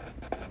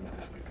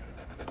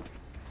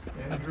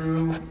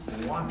 Andrew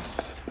Wantz.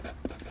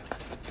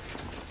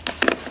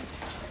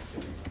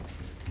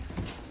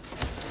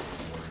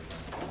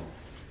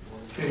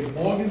 Okay,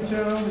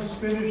 Morgantown is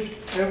finished,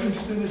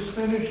 Evanston is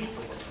finished.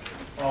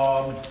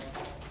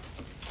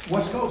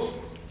 West Coast.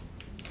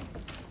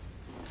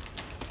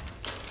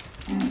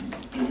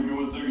 Give me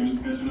 1 second,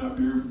 just catching up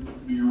here.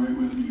 Be right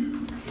with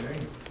you. Okay.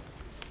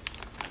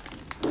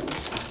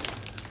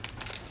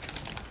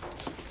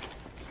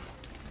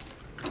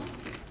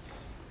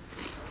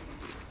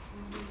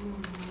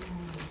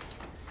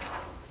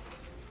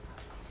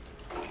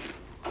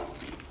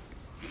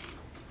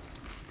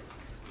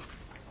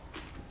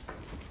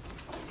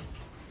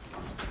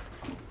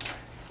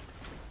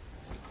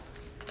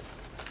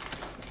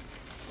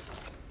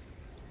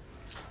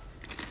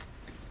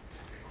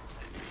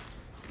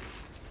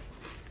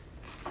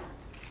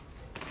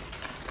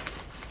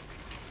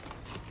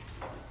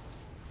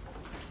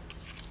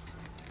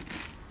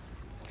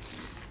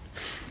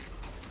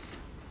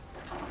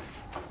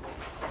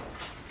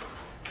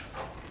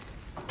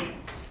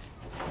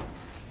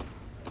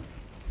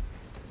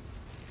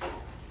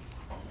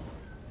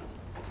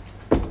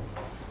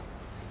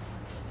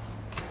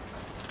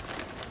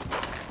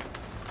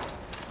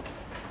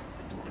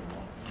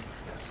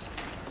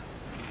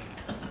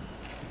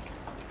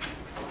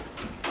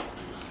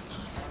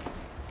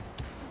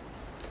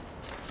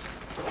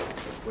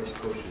 West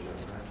Coast is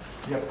up, right?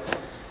 Yep.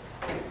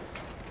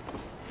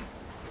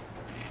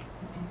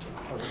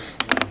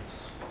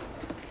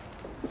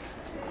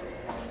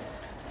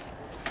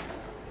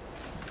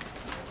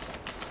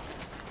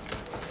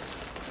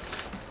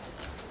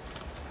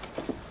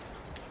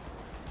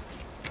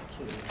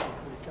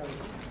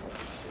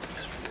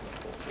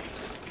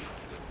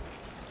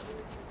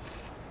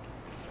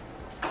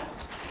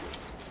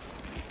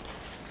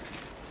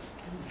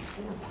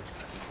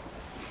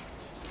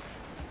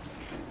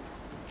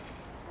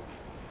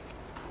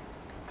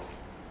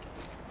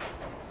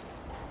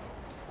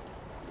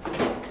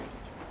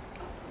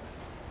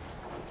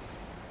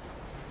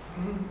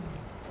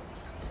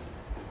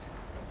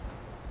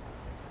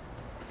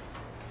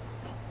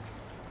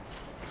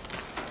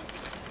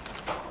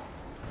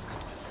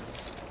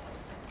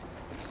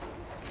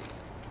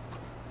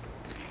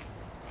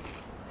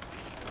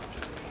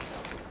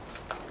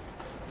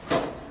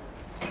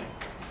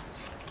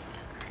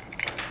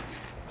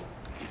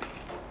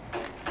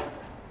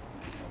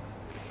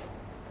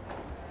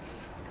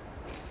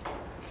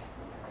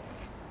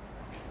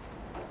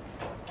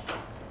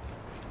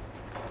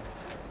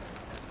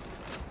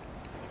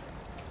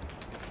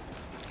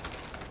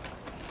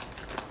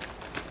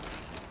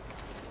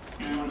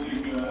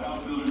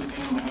 Outfielder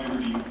Sam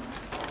Haggerty.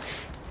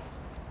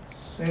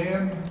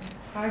 Sam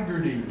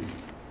Haggerty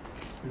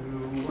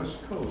to West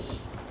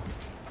Coast.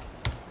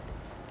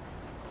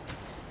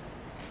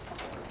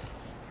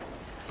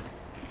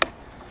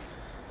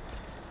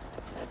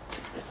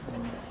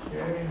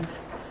 Okay,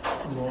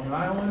 Long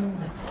Island,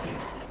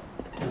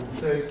 we'll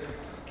take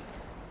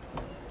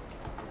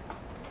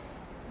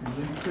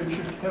relief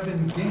pitcher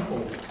Kevin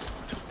Ginkle.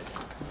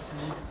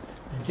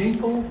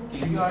 Ginkle,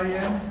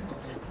 G-I-N-K-E-L.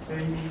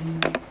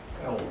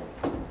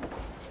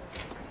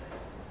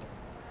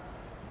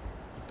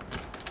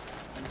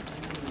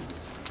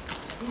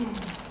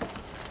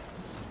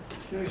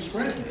 Okay,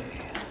 Scranton.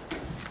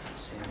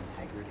 Sam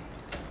Haggerty.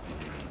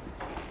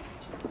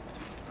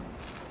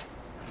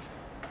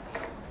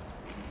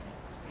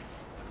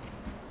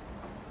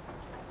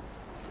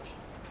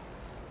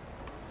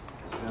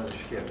 It's another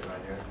skip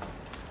right here.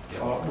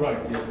 Right,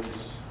 yeah, it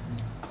was.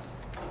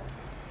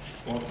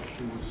 Walker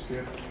Street was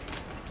skipped.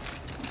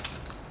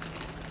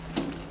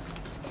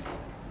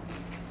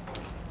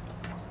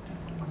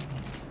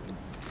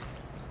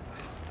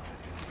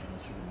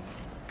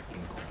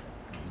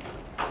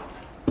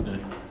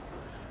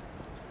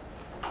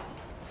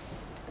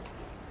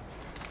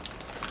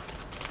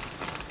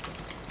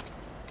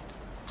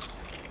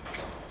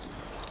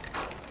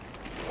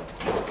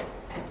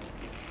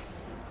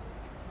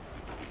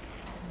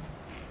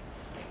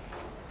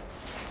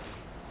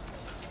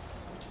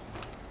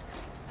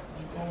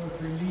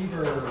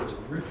 Reliever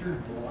Richard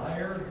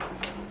Blyer.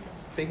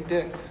 Big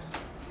Dick.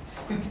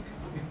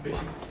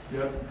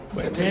 Yep.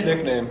 That's his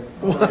nickname.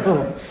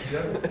 Wow.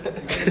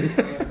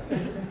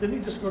 Didn't he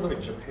just go to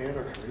like Japan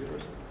or Korea or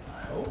something?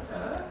 I hope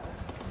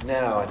not.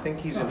 No, I think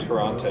he's in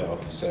Toronto,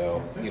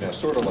 so,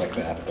 sort of like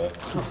that, but.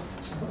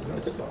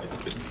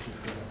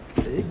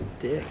 Big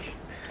Dick.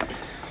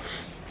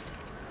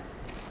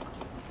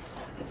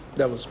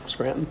 That was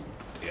Scranton?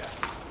 Yeah.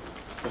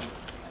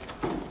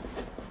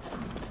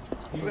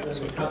 Who else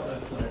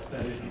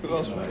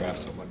would draft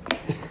someone?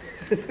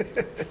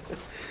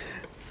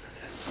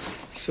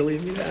 Silly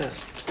of me to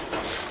ask.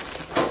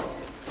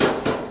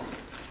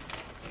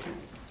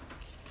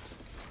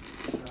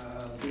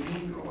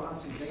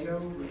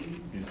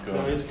 He's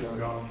No, he's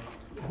gone.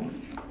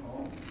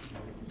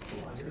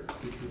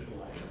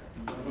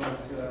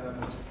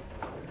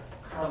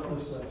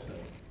 this last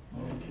thing.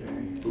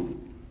 Okay. Ooh.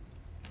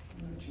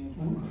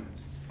 I'm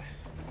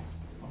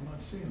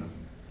not seeing him.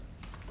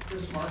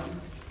 Chris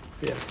Martin.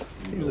 Yeah,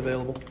 he's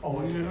available.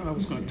 Oh, Yeah, I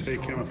was going to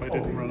take him if I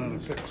didn't run out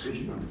of picks.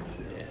 Yeah,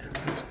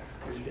 that's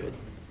good.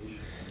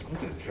 I'm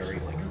going to carry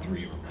like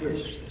 3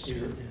 reminders this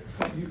year.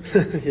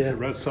 He's Yeah. a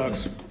Red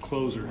Sox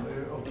closer.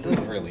 It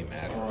doesn't really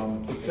matter.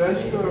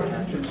 Bethesda,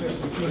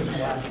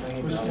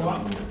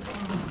 Wisconsin,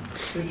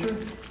 Fisher?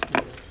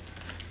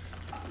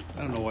 I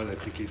don't know why they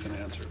think he's an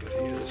answer, but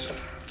he is.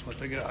 What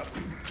they got?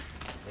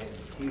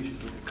 And he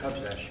was with the Cubs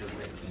last year,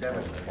 made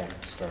 7.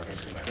 Starting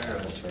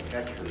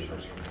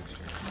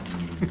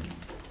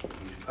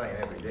He's playing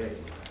every day.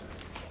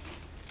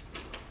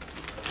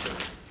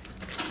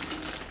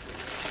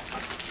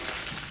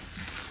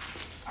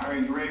 All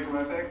right, you ready for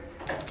my pick?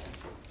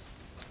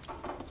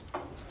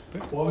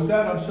 What was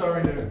that? I'm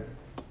sorry, Nick.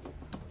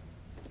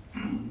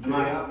 Am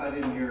I up? I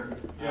didn't hear.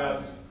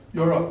 Yes.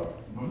 You're up.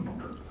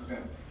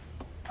 Okay.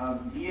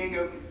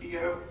 Diego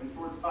Castillo is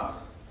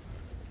shortstop.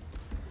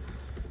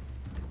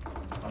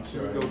 I'm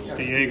sorry.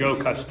 Diego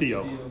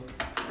Castillo.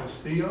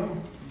 Castillo?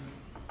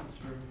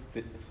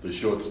 The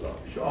shortstop.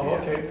 Oh,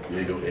 okay.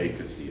 Diego A.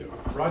 Castillo.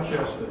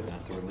 Rochester.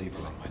 Not the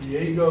reliever on my team.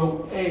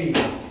 Diego A.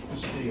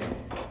 Castillo.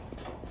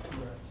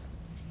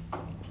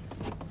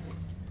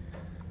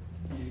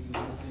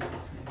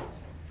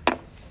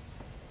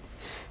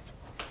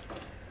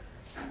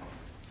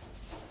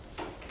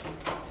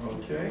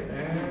 Okay,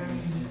 and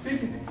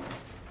Vicky.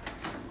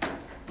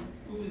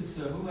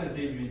 Who has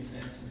Adrian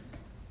Sampson?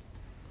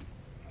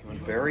 He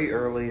went very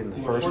early in the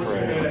first round.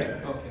 Okay,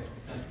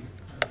 thank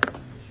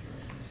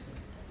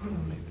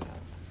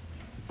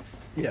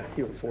you. Yeah,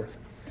 he went 4th.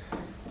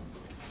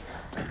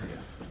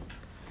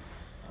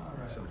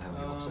 Somehow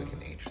he looks like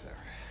an H there.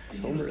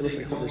 Homer, it looks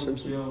like Homer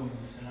Simpson.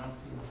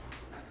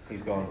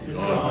 He's gone. We'll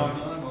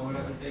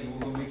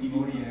go Mickey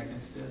Moniak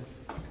instead.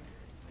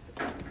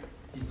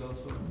 He's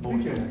also.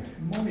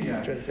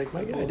 Moniak. Tried to take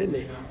my guy, didn't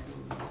he?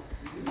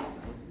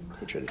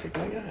 He tried to take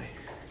my guy.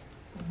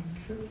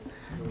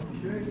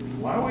 Okay,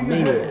 plowing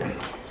ahead.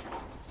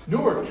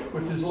 Newark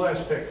with his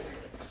last pick.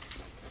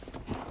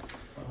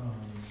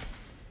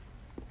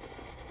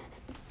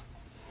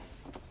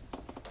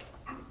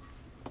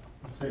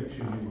 Take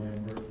Jimmy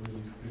Lambert,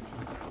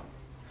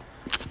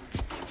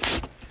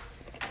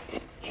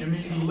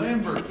 Jimmy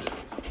Lambert.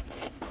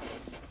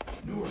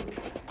 Newark.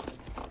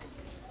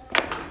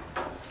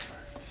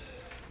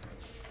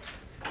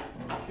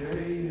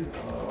 Okay,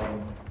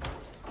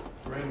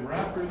 Grand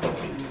Rapids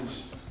is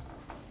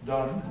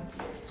done.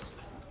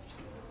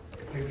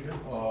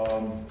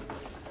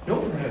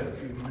 Hilton Head.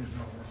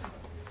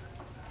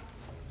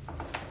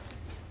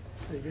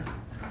 There you go.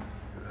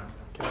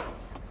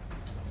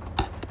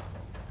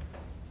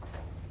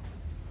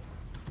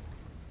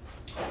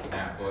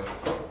 Matt Bush.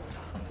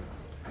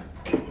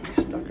 He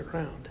stuck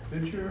around.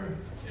 Pitcher,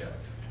 Yeah.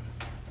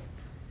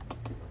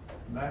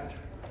 Matt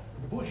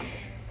Bush.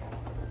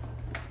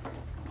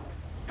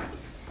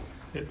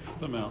 Hit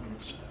the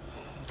mountains.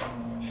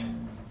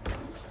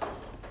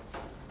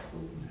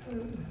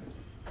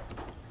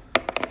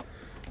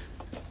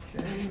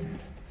 Okay.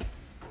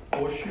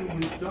 Horseshoe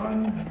is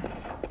done.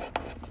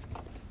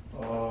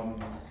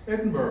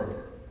 Edinburgh.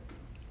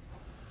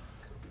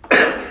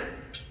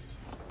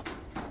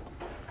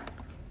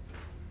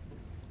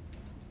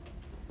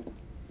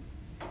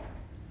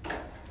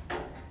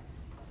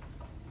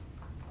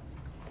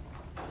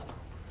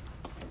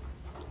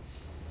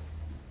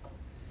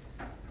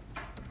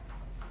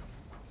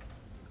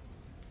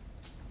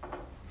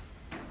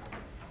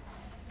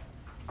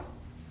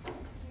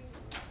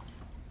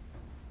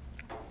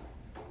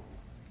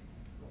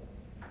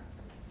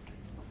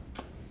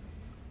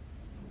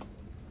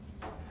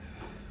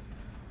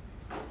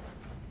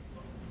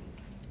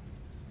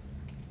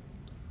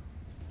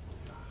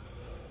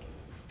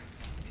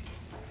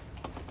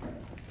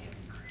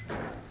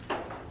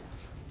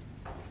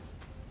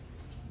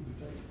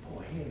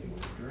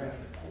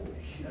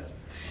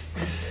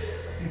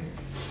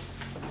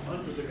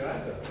 Hundreds of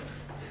guys out there.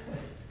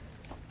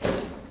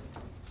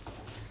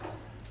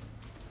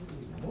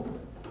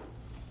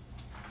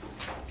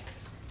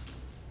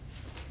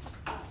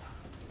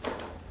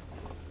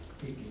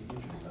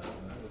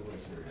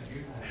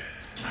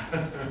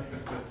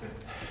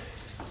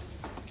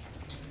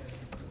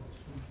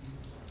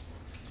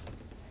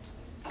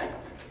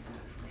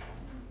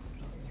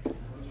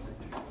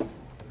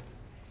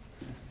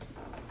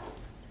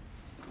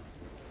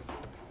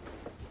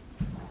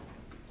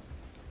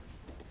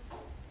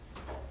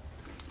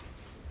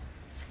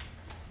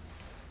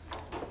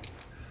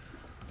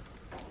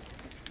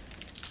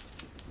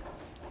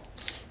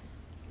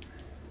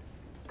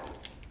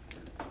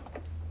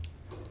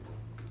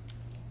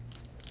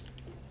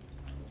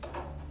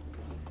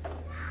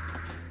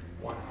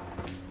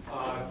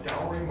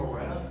 Dowry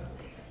Moretta.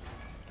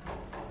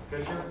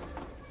 Fisher.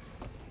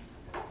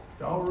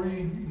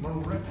 Dowry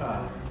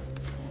Moretta.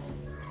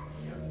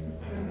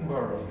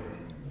 Edinburgh.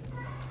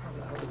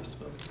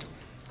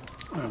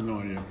 I have no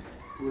idea.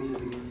 Who is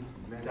it again?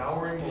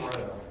 Dowering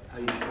Moretta. How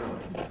you spell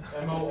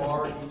it?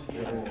 Moreta.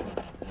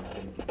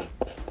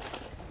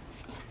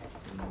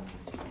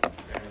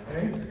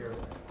 Okay.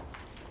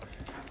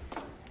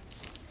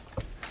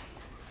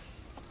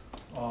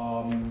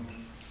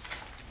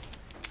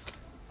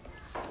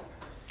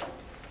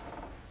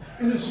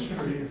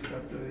 Industry has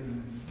got the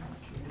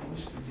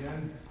list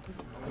again.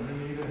 I'm gonna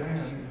need a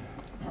hand.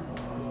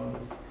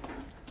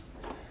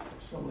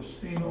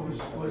 Celestino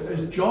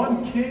is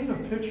John King a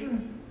pitcher?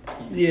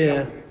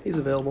 Yeah, he's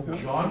available.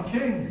 John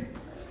King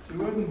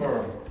to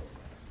Edinburgh.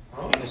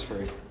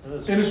 Industry.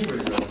 Industry,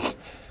 really.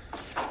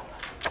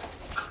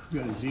 We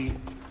got a Z.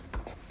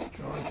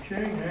 John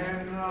King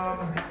and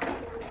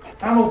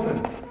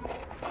Hamilton.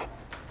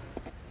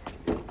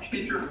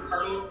 Pitcher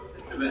Carlos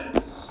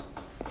Estevez.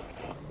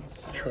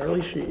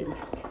 Charlie Sheen.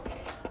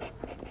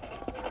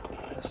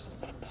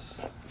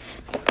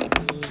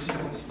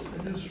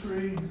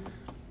 Industry.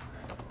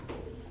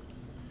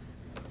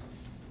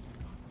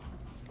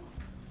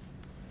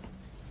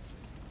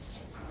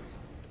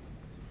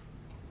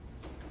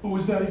 Who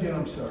was that again?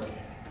 I'm sorry.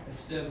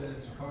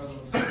 Estevez, Carlos.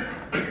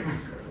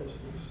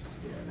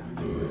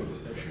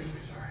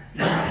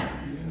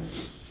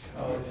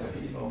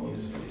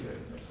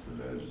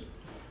 Estevez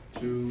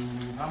to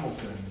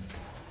Hamilton.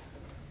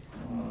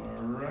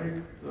 All right.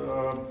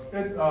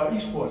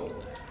 Eastport.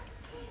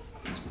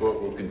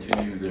 Eastport will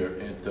continue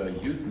their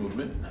anti-youth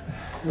movement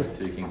by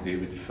taking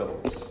David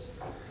Phelps.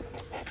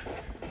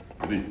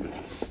 Relief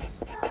pitcher.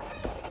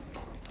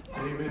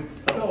 David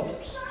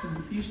Phelps to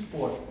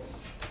Eastport.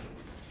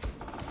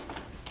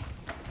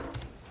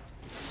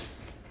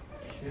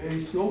 Okay,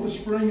 Silver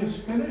Spring is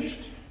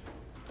finished.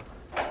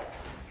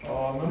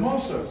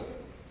 Mimosa.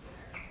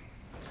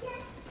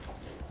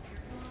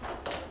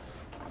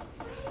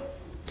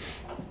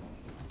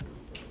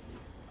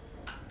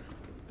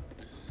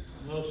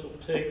 Most will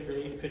take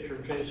relief pitcher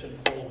Jason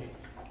Foley.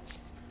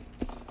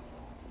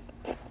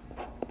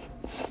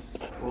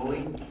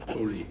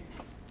 Foley?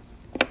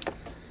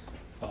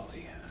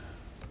 Foley.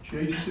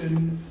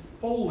 Jason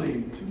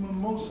Foley to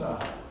Mimosa.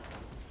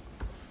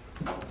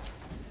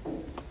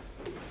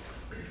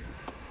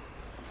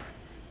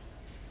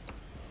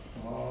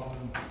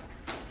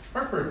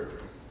 Hartford.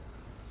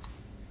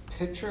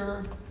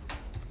 Pitcher,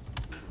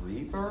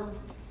 Reaver,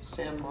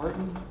 San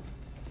Martin.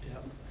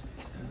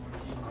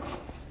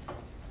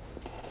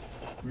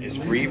 Is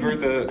Reaver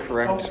the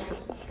correct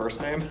first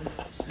name?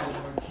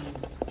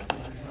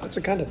 That's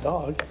a kind of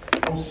dog.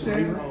 Oh,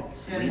 San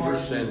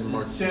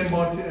Martin. San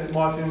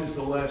Martin is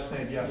the last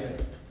name, yeah.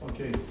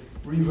 Okay.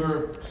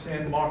 Reaver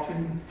San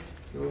Martin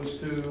goes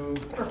to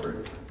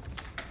Hartford.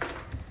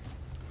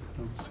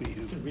 Don't see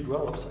him. Read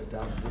well upside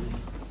down.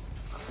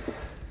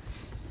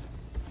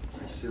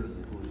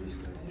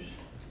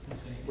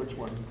 Which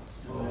one?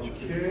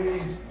 Okay.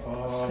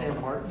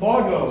 San Martin.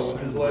 Fargo is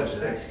his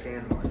last name.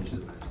 San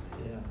Martin.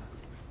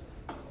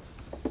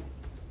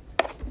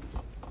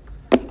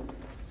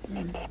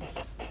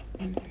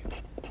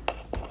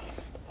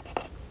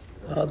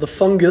 The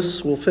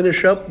fungus will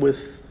finish up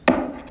with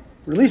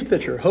relief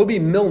pitcher Hobie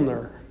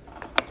Milner.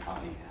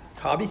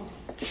 Hobby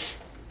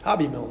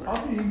Milner.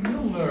 Hobby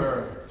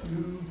Milner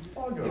to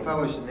Fargo. If I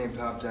was to name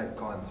Hobbs, I'd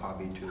call him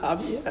Hobby too.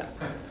 Hobby, yeah.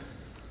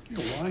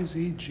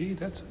 YZG,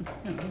 that's a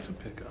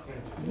pickup.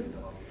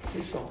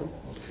 He's something.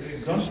 Okay,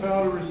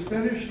 gunpowder is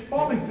finished.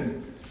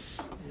 Farmington.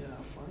 Yeah,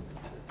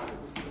 Farmington.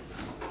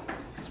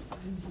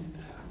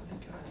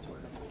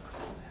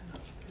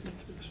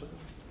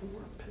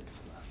 Four picks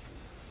left.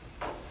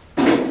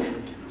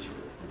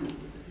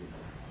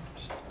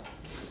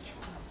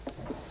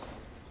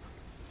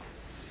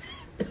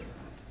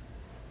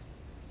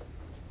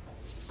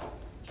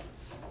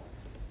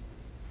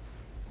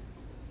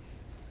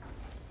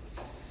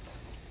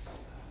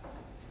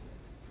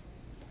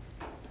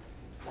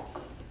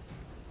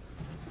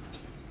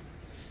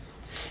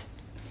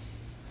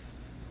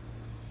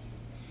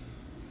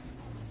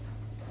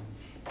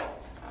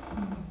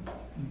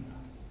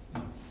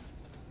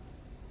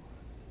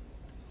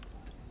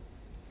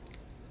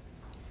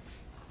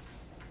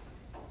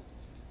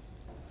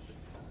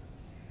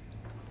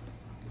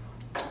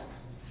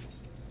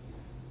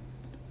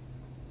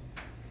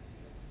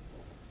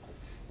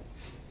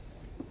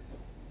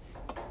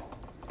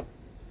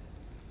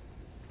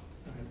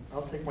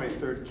 I'll take my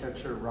third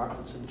catcher,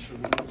 Robinson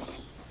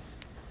Chirinos.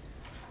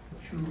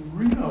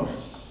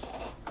 Chirinos.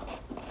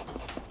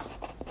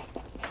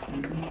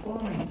 To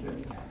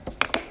Farmington.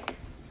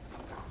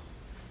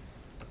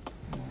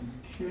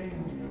 Okay,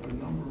 we have a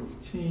number of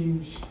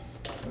teams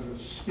that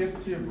have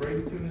skipped here.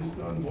 Bradenton is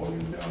done,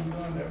 Morgantown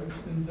done,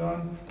 Evanston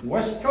done.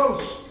 West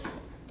Coast.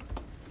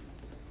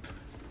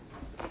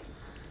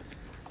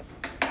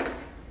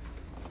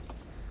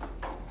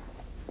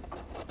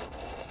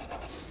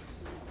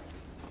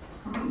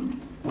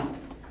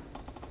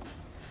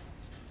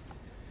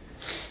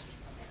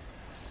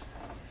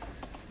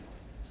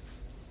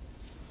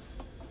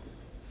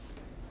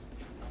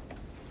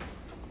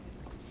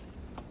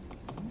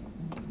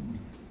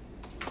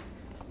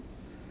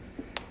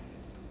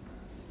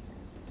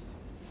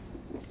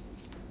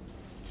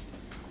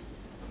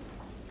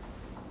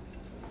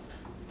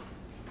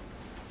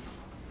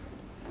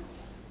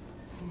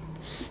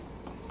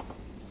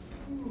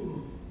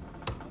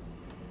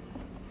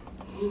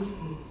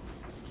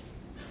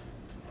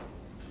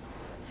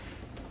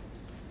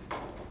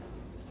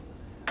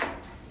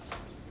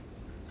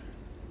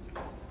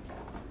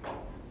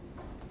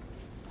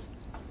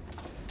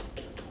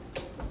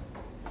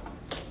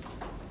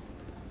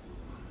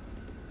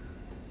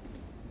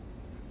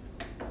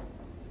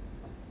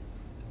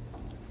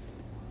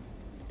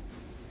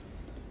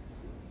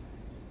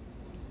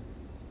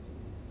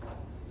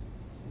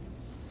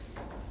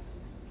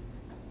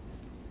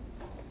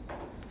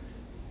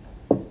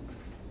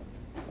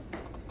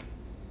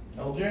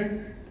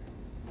 LJ?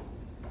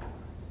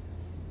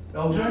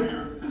 LJ?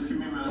 Here, just give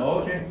me a minute. Oh,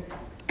 okay.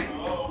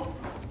 Hello?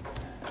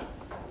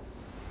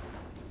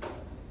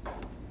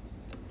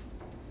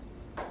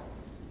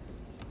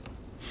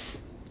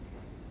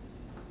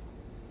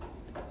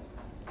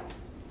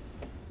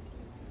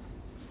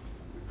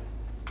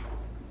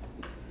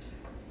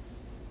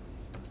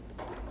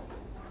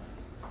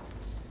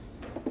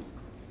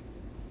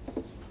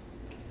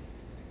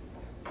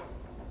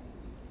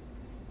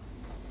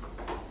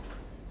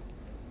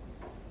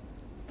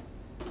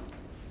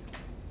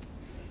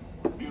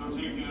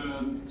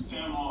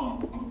 Sam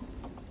Long.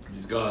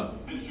 He's gone.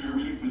 Picture,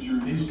 really picture.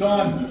 He's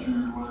gone. Picture,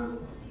 whatever.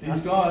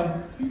 He's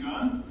gone. He's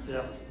gone?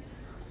 Yeah.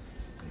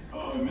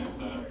 Oh, I missed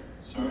that.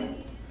 Sorry.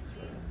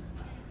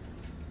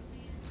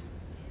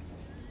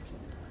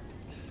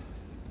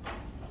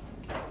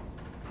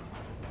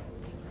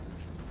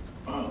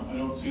 Oh, I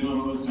don't see it on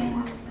the list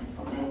anywhere.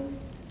 Okay.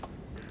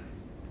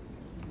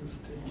 He's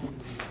taking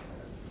the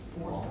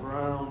 4th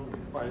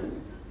round by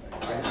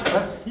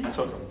left. He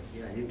took him.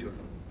 Yeah, he took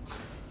him.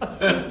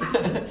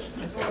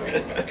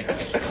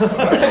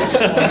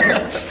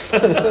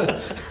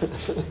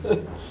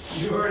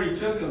 You already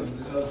took him,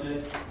 LJ.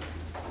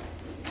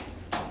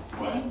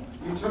 What?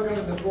 You took him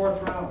in the 4th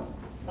round.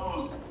 That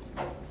was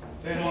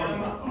Stan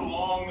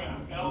Long.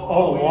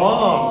 Oh,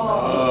 Long.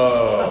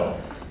 Oh.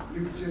 You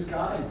just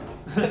got him.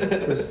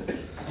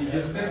 You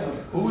just picked him.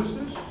 Who is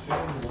this?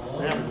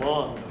 Sam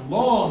Long.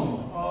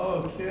 Long.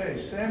 Okay,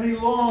 Sammy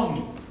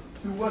Long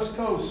to West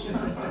Coast.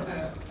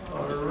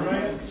 All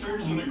right.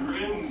 Surge in the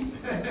grid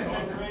and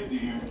going crazy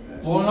here.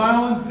 Long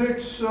Island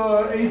picks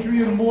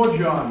Adrian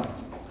Morjon.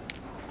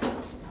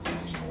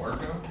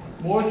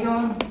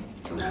 Morjon?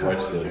 That's what his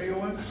wife says. There you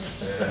went.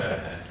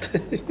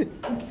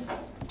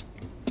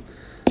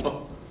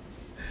 Oh.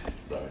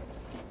 Sorry.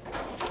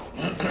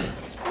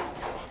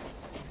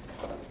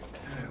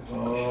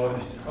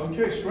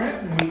 Okay,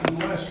 Scranton with his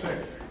last pick.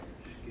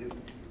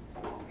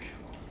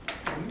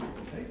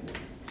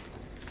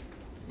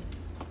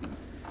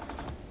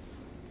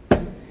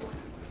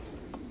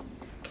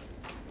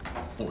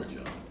 Poor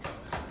John.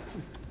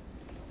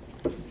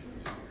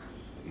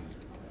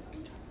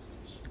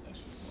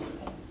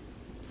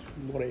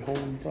 What a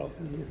home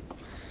problem here.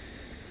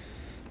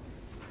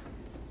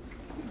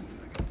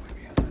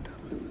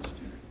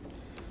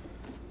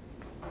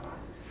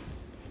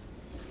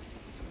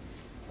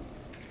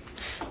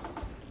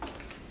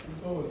 We'll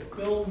go with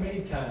Bill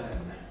Maytime,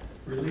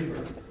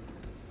 reliever.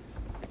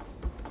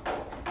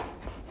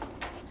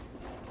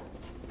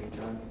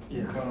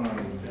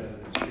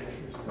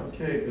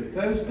 Okay,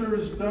 Bethesda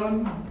is done.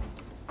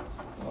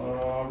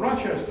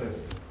 Rochester.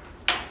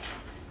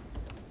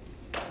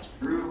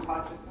 Drew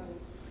Hutchison.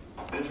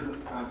 Pitcher.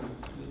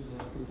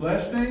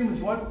 Last name is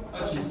what?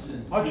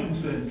 Hutchinson.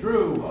 Hutchinson.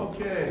 Drew.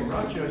 Okay,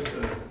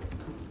 Rochester.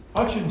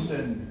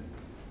 Hutchinson.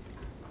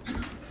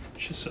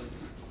 Chisholm.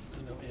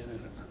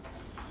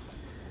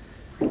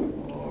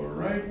 All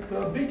right,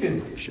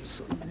 Beacon.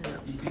 Chisholm. Yeah.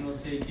 Deacon will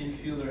take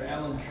infielder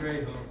Alan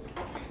Trejo.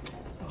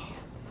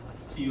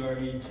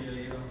 Trejo.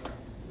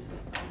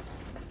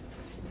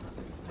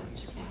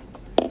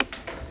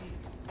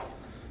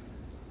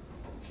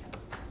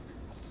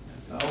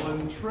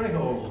 Alan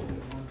Trejo.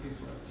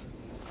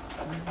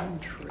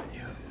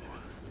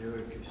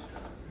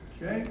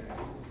 Okay.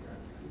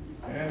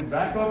 And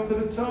back up to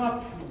the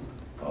top.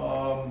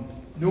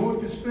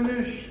 Newark is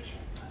finished.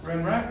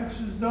 Grand Rapids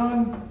is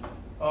done.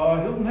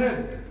 Hilton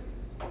Head.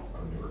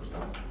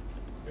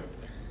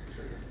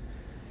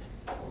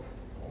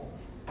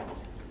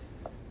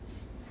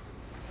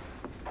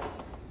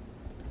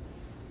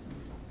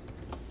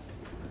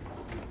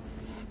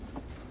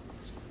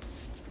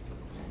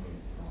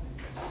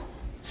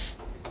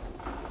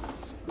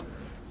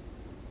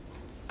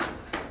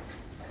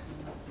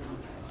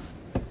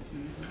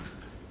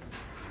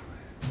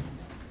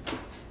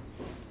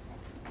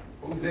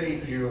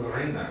 Jose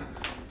Urena.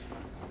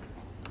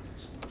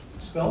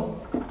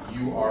 Spell?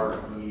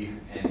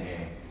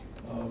 Urena.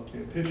 Okay,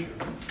 pitcher.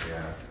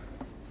 Yeah.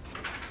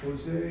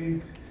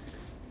 Jose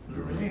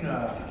Urena.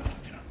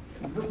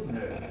 Hilton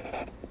Head.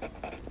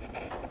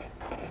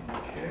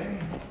 Okay.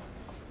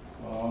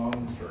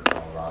 I'm sure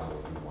Colorado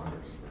will do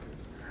wonders with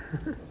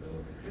his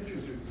ability.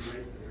 Pitchers are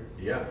great there.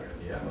 Yeah,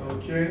 yeah.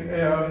 Okay,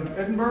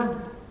 Edinburgh.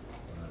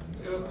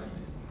 Yep.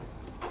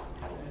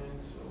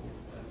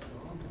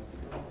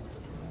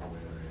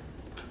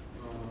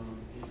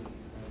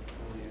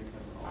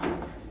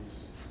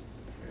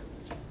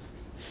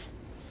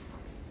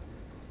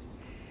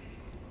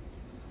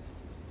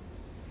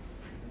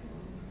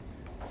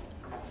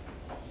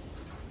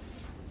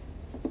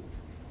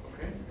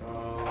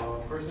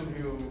 Person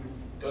who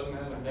doesn't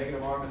have a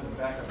negative arm as a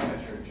backup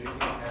catcher, Jason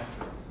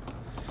Castro.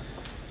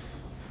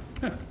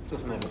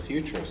 Doesn't have a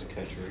future as a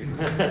catcher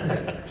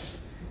either.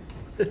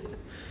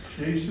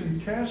 Jason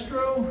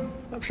Castro.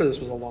 I'm sure this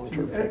was a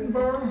long-term pick.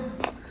 Edinburgh.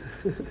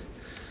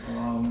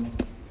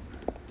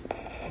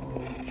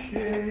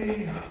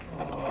 Okay.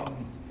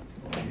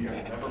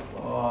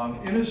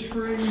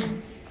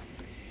 Innisfree.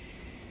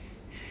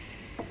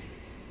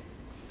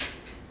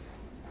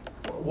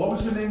 What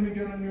was the name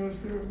again on yours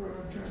there,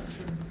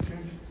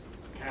 James?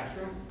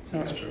 Castro?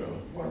 Castro.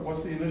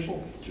 What's the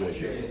initial?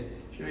 J.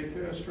 J.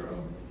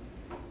 Castro.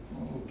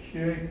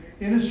 Okay.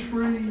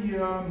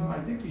 Innisfree, I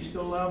think he's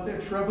still out there.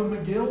 Trevor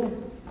McGill.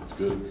 That's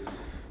good.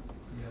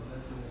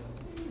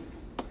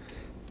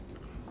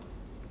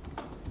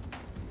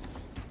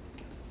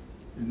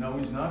 No,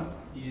 he's not?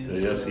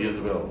 Yes, he is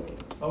available.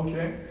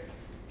 Okay.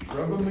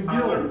 Trevor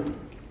McGill.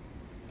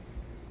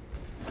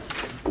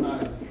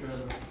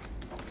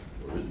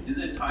 Where is he?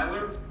 Isn't it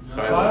Tyler?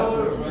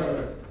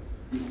 Tyler.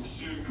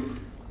 Is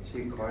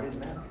he carded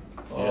now?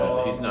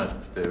 Yeah, he's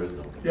not, there is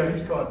no. Yeah,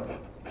 he's caught.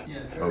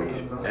 Oh, it's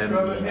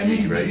Trevor,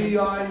 M-E-G, right?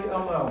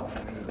 M-E-G-I-L-L.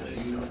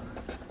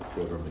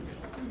 Trevor McGill.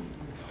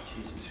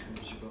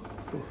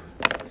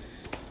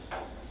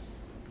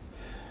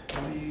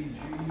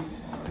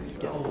 It's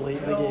getting late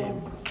in the game.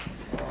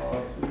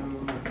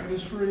 To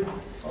history.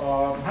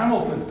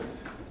 Hamilton.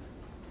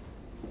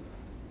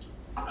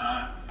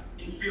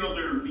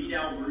 Infielder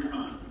Vidal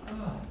Brujan.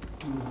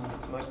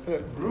 That's a nice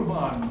pick.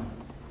 Bruhan.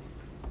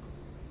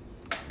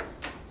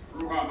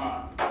 Ruhaba.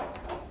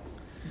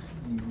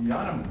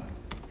 Yanam.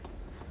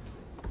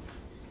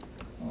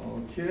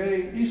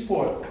 Okay,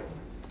 Eastport.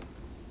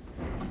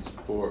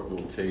 Eastport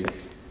will take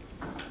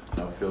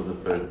outfielder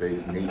third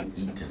base Nate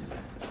Eaton.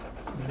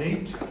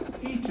 Nate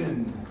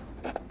Eaton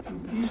to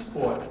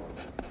Eastport.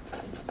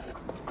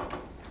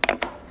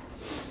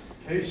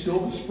 Okay,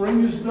 Silver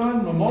Spring is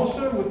done.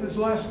 Mimosa with his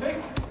last pick.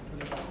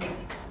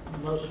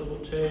 Mimosa will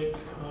take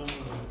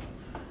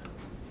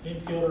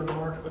infielder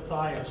Mark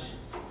Mathias.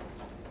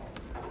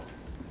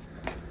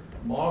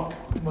 Mark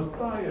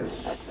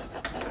Mathias.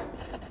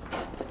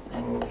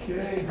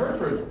 Okay,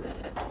 Hereford.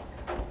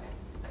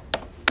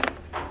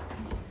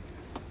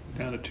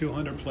 Down to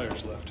 200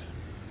 players left.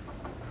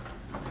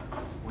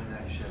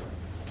 197.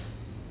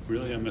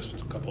 Really, I missed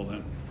a couple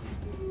then.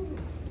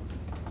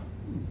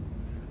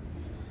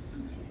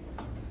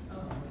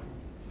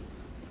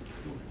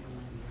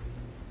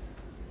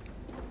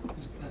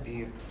 It's gonna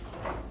be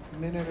a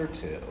minute or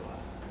two.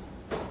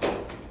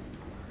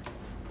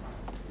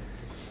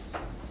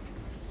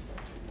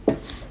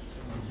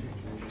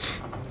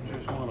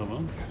 There's one of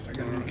them. I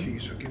got a new key,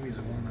 so give me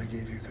the one I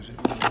gave you, because it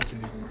won't work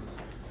anymore.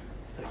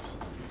 Thanks.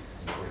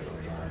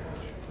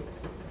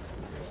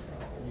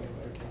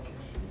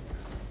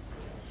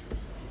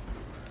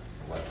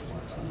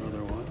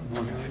 Another one.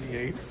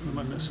 198. What am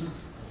I missing?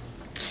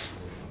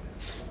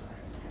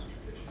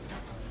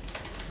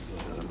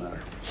 Doesn't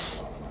matter.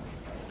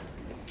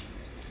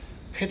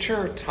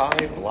 Pitcher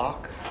Ty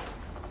Block.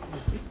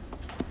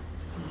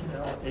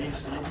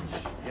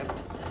 Yep.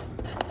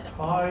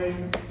 Ty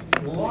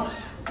Block.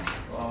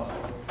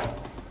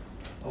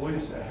 Oh, wait a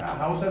second.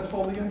 How is that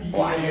spelled again?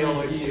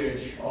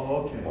 B-L-A-C-H. Oh,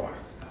 okay.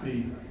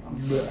 B.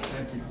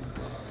 Thank you.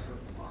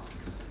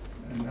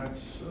 And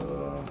that's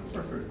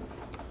Hereford.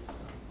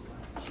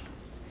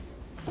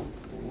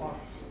 Block.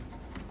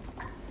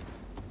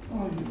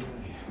 Oh,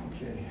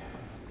 okay.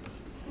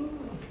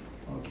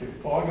 Okay,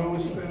 Fargo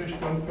is finished.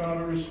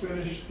 Gunpowder is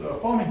finished.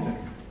 Farmington.